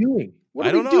are we know. doing? What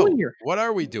I are we don't doing know. here? What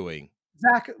are we doing?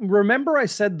 Zach, remember I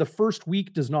said the first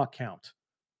week does not count.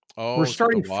 We're Oh, so the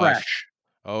starting wash. fresh.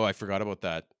 Oh, I forgot about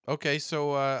that. Okay,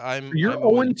 so, So you're I'm 0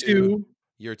 0 and and 2. 2.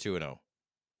 You're 2 and 0.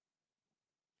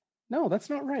 No, that's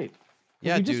not right.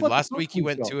 Yeah, We just dude, let the last first week you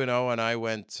week went go. 2 and 0, and I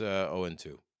went, 0 and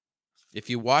 2. If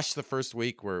you wash the first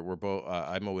week, we're both,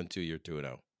 I'm 0 and 2, you're 2 and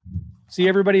 0. See,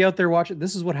 everybody out there watching,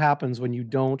 this is what happens when you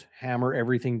don't hammer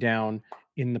everything down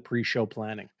in the pre-show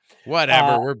planning. Uh,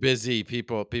 Whatever, we're busy.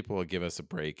 People will give us a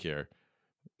break here.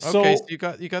 Okay, so so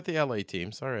you got the LA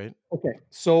teams, alright. okay,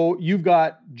 so you've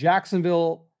got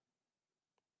Jacksonville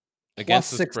plus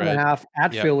Against the six and a spread. half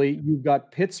at Yep. Philly. You've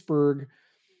got Pittsburgh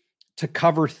to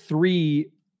cover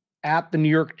 3 at the New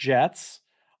York Jets.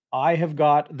 I have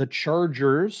got the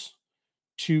Chargers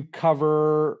to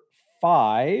cover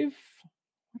 5.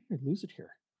 How did I lose it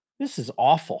here? This is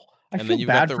awful. I And then feel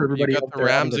bad for you everybody got out the there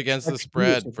on Rams the against the stretch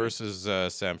viewers spread with me.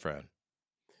 versus, San Fran.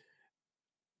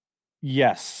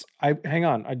 Yes. I hang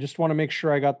on. I just wanna make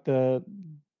sure I got the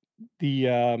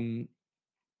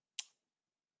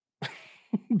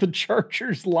the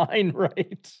Chargers line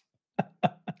right.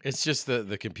 It's just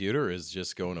the computer is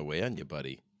just going away on you,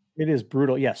 buddy. It is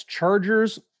brutal. Yes,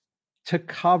 Chargers to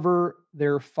cover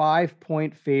their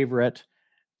 5-point favorite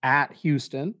at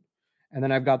Houston, and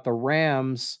then I've got the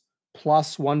Rams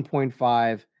plus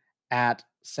 1.5 at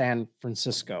San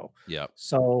Francisco. Yep.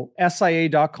 So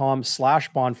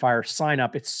SIA.com/bonfire, sign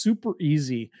up. It's super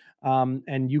easy.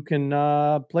 And you can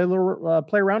play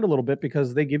around a little bit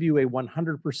because they give you a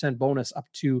 100% bonus up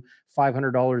to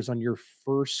 $500 on your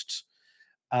first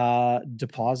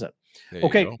deposit. There you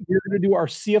Okay, go. we're going to do our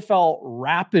CFL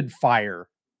rapid fire.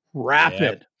 Yep.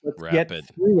 Rapid. Let's get Rapid.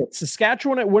 through it.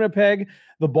 Saskatchewan at Winnipeg,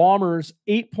 the Bombers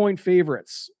 8-point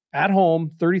favorites at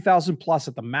home, 30,000 plus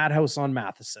at the Madhouse on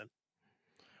Matheson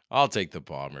I'll take the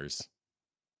Bombers.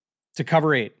 to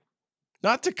cover 8.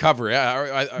 Not to cover it.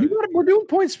 We're doing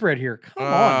point spread here. Come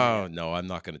on, man. Oh, no, I'm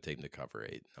not gonna take them to cover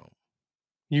 8, no.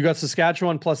 You got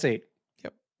Saskatchewan plus 8.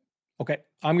 Yep. Okay,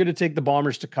 I'm going to take the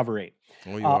Bombers to cover 8.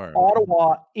 Oh, you are.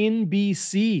 Ottawa in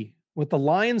BC with the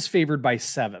Lions favored by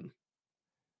 7.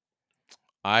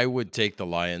 I would take the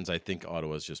Lions. I think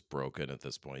Ottawa's just broken at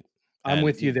this point. I'm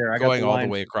with you there. I got Going the all the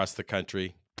Lions. way across the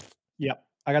country. Yep.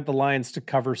 I got the Lions to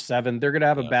cover 7. They're going to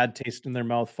have a Yeah. bad taste in their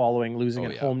mouth following losing Oh,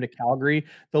 at yeah. home to Calgary.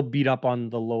 They'll beat up on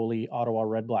the lowly Ottawa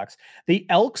Redblacks. The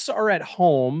Elks are at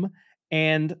home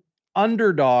and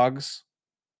underdogs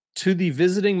to the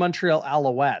visiting Montreal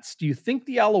Alouettes. Do you think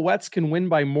the Alouettes can win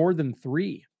by more than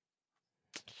 3?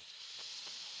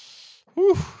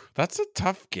 Whew, that's a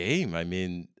tough game. I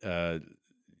mean,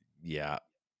 yeah.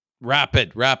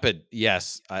 Rapid.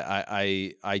 Yes.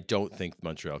 I don't think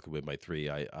Montreal could win by 3.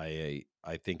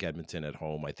 I think Edmonton at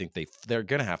home. I think they're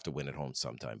gonna have to win at home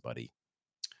sometime, buddy.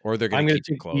 Or they're gonna keep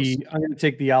it close. I'm going to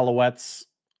take the Alouettes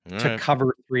All to right.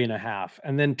 cover 3.5.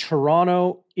 And then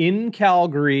Toronto in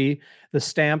Calgary, the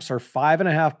Stamps are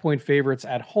 5.5-point favorites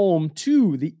at home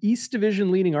to the East Division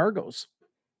leading Argos.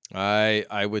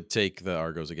 I would take the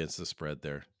Argos against the spread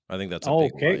there. I think that's a Oh,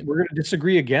 big okay. line. We're going to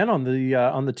disagree again on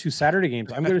the 2 Saturday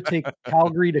games. I'm going to take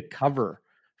Calgary to cover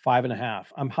 5.5.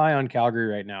 I'm high on Calgary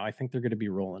right now. I think they're going to be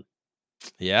rolling.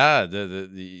 Yeah,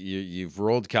 you've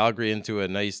rolled Calgary into a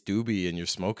nice doobie and you're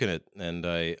smoking it, and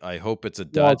I hope it's a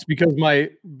Well, dud. it's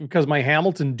because my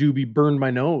Hamilton doobie burned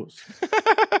my nose.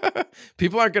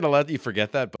 People aren't gonna let you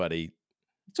forget that, buddy.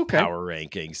 It's okay. Power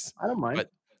rankings. I don't mind.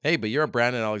 But you're a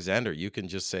Brandon Alexander. You can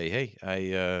just say, "Hey,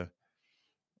 I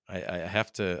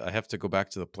have to go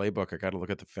back to the playbook. I got to look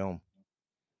at the film."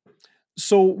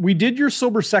 So we did your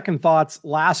sober second thoughts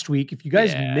last week. If you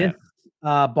guys Yeah. missed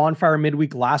Bonfire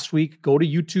Midweek last week, go to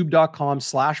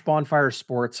youtube.com/bonfire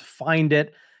sports, find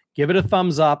it, give it a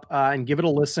thumbs up, and give it a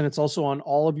listen. It's also on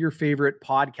all of your favorite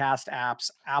podcast apps,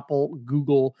 Apple,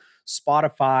 Google,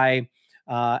 Spotify,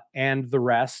 and the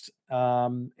rest.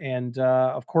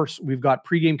 Of course, we've got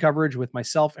pregame coverage with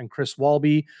myself and Chris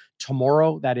Walby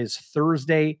tomorrow. That is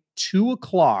Thursday,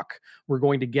 2:00. We're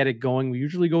going to get it going. We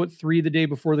usually go at 3 the day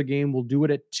before the game. We'll do it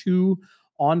at 2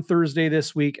 on Thursday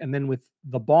this week. And then with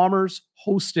the Bombers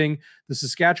hosting the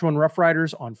Saskatchewan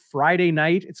Roughriders on Friday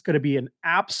night, it's going to be an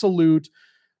absolute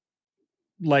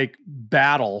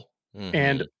battle. Mhm.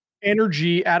 And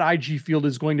energy at IG Field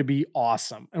is going to be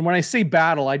awesome. And when I say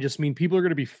battle, I just mean people are going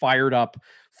to be fired up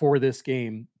for this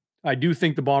game. I do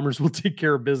think the Bombers will take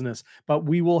care of business, but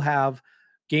we will have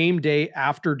game day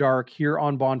after dark here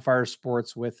on Bonfire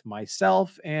Sports with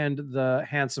myself and the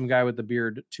handsome guy with the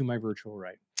beard to my virtual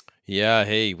right. Yeah,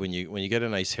 hey, when you get a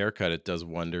nice haircut, it does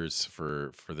wonders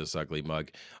for this ugly mug.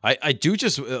 I do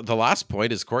just the last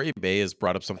point is Corey Bay has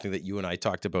brought up something that you and I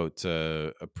talked about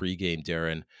a pregame,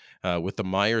 Darren. With the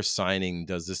Meyer signing,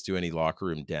 does this do any locker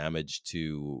room damage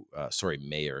to sorry,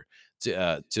 Mayer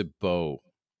to Bo?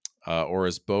 Or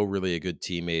is Bo really a good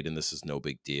teammate and this is no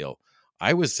big deal?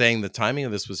 I was saying the timing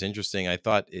of this was interesting. I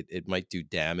thought it might do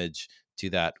damage to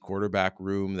that quarterback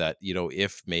room that,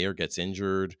 if Mayer gets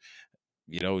injured,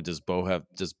 does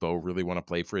Bo really want to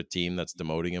play for a team that's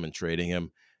demoting him and trading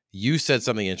him? You said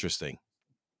something interesting.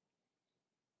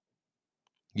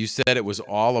 You said it was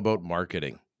all about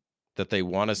marketing, that they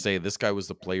want to say this guy was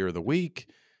the player of the week.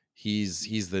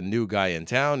 He's the new guy in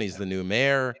town. He's the new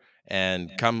mayor,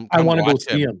 and come I come want to go watch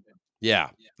see him. him. Yeah,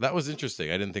 that was interesting.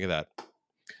 I didn't think of that.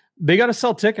 They got to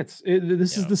sell tickets.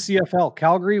 This is Yeah. the CFL.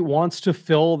 Calgary wants to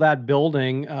fill that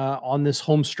building on this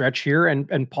home stretch here,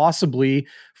 and possibly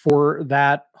for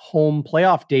that home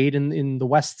playoff date in the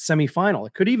West semifinal.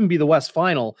 It could even be the West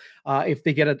final if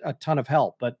they get a ton of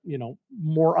help, but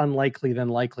more unlikely than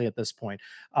likely at this point.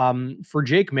 For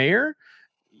Jake Mayer,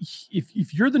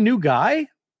 if you're the new guy,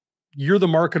 you're the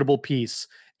marketable piece.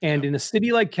 And Yeah. in a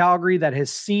city like Calgary that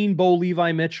has seen Bo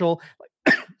Levi Mitchell,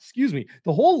 excuse me,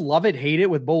 the whole love it, hate it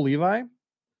with Bo Levi,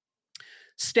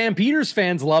 Stampeders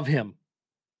fans love him.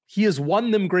 He has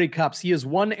won them Grey Cups. He has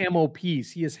won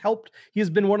MOPs. He has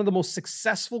been one of the most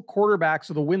successful quarterbacks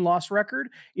with a win-loss record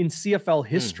in CFL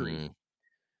history. Mhm.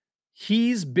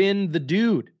 He's been the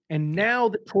dude. And Yeah. now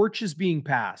the torch is being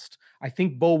passed. I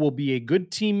think Bo will be a good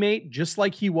teammate, just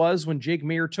like he was when Jake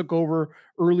Mayer took over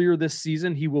earlier this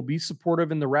season. He will be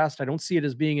supportive in the rest. I don't see it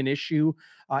as being an issue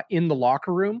in the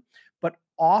locker room, but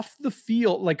off the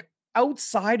field, like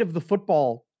outside of the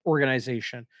football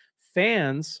organization,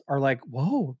 fans are like,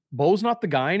 whoa, Bo's not the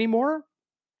guy anymore.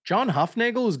 John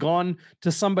Huffnagel has gone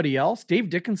to somebody else. Dave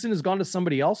Dickinson has gone to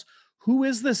somebody else. Who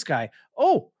is this guy?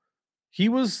 Oh, he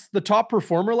was the top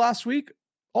performer last week.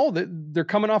 Oh, they're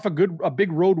coming off a big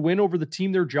road win over the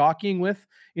team they're jockeying with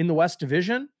in the West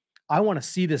Division. I want to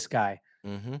see this guy.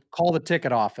 Mhm. Call the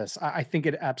ticket office. I think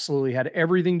it absolutely had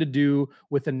everything to do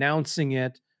with announcing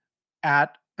it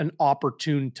at an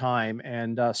opportune time.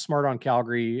 And smart on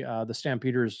Calgary, the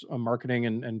Stampeders marketing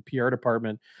and PR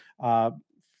department uh,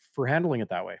 for handling it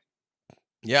that way.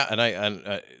 Yeah,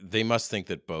 and they must think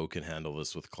that Bo can handle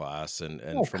this with class, and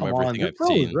Oh, from come on. everything They're I've pros,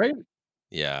 seen, right?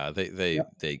 yeah, they they Yep.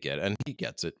 they get it, and he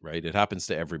gets it, right? It happens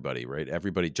to everybody, right?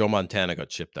 Everybody. Joe Montana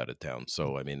got shipped out of town,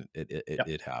 so I mean, Yep.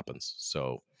 it happens.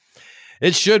 So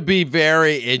it should be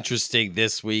very interesting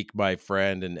this week, my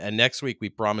friend, and next week we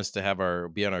promise to have our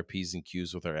be on our P's and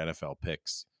Q's with our NFL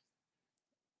picks.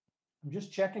 I'm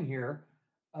just checking here.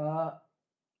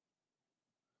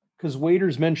 Because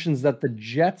Waiters mentions that the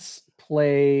Jets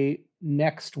play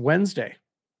next Wednesday.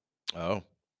 Oh,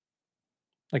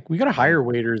 Like we got to mm. hire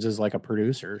Waiters as like a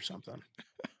producer or something.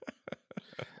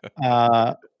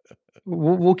 Uh,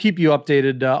 we'll keep you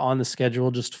updated on the schedule.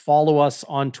 Just follow us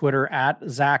on Twitter at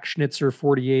Zach Schnitzer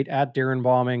 48 at Darren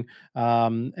Bombing,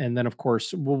 and then of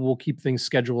course we'll keep things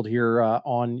scheduled here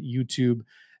on YouTube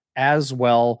as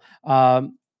well.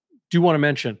 Do want to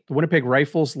mention the Winnipeg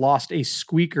Rifles lost a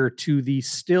squeaker to the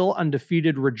still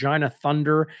undefeated Regina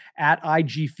Thunder at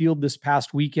IG Field this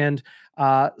past weekend.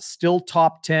 Still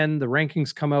top 10. The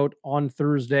rankings come out on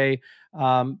Thursday.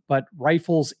 But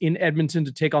Rifles in Edmonton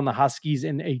to take on the Huskies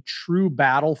in a true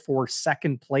battle for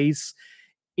second place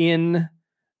in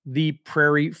the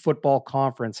Prairie Football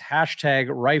Conference. Hashtag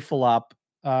Rifle Up.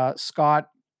 Scott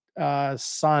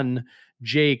son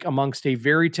Jake amongst a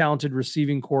very talented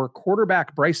receiving core.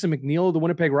 Quarterback Bryson McNeil of the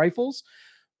Winnipeg Rifles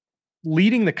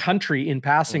leading the country in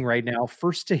passing right now,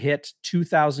 first to hit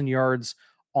 2,000 yards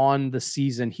on the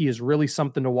season. He is really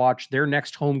something to watch. Their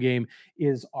next home game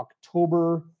is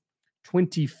October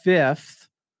 25th.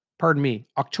 Pardon me,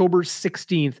 October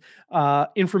 16th.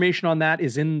 Information on that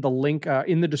is in the link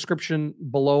in the description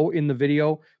below in the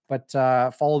video. But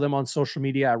follow them on social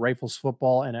media at Rifles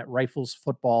Football and at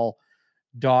riflesfootball.com.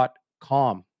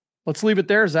 Let's leave it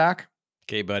there, Zach.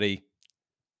 Okay, buddy.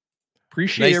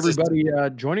 Appreciate Nice to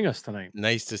everybody joining us tonight.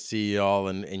 Nice to see you all.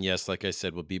 And yes, like I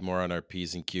said, we'll be more on our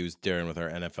P's and Q's, Darren, with our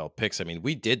NFL picks. I mean,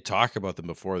 we did talk about them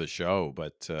before the show,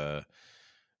 but I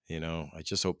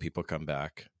just hope people come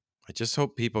back. I just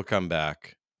hope people come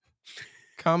back.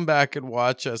 Come back and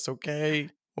watch us, okay?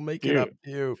 We'll make it up Dude.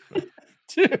 to you.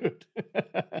 Dude.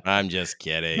 I'm just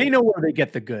They kidding. know where they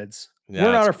get the goods. We're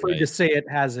not That's afraid to right. say it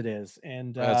as it is.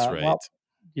 And That's right.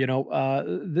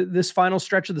 this final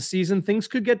stretch of the season, things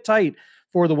could get tight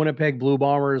for the Winnipeg Blue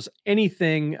Bombers.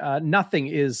 Nothing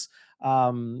is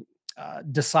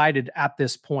decided at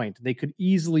this point. They could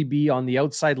easily be on the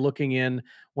outside looking in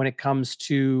when it comes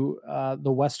to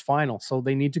the West Final. So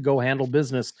they need to go handle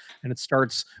business, and it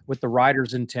starts with the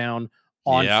Riders in town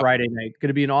on Yep. Friday night. Going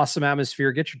to be an awesome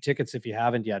atmosphere. Get your tickets if you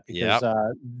haven't yet, because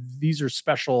these are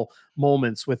special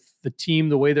moments with the team,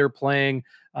 the way they're playing,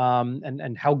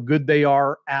 and how good they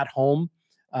are at home.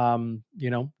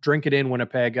 Drink it in,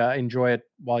 Winnipeg. Enjoy it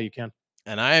while you can.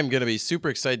 And I am going to be super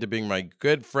excited to bring my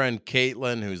good friend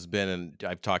Caitlin, who's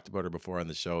I've talked about her before on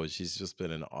the show. She's just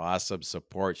been an awesome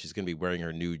support. She's going to be wearing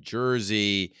her new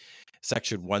jersey,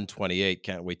 section 128.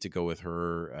 Can't wait to go with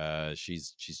her.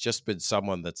 She's just been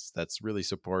someone that's really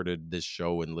supported this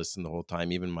show and listened the whole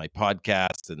time, even my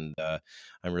podcast. And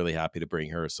I'm really happy to bring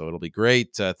her. So it'll be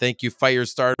great. Thank you, Fire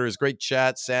Starters. Great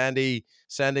chat. Sandy,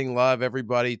 sending love,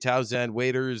 everybody. Townsend,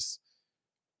 Waiters.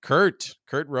 Kurt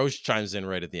Roche chimes in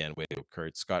right at the end. Wait,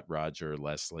 Kurt, Scott, Roger,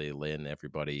 Leslie, Lynn,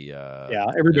 everybody.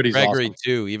 Everybody's Gregory awesome.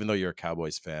 too. Even though you're a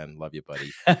Cowboys fan, love you,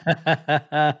 buddy.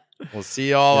 We'll see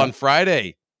you all on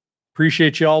Friday.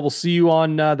 Appreciate you all. We'll see you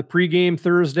on the pregame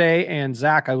Thursday, and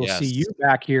Zach, I will see you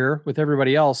back here with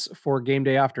everybody else for Game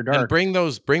Day After Dark. And bring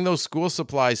those school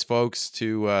supplies, folks,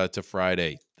 to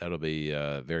Friday. That'll be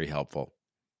very helpful.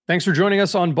 Thanks for joining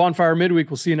us on Bonfire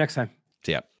Midweek. We'll see you next time.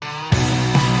 See ya.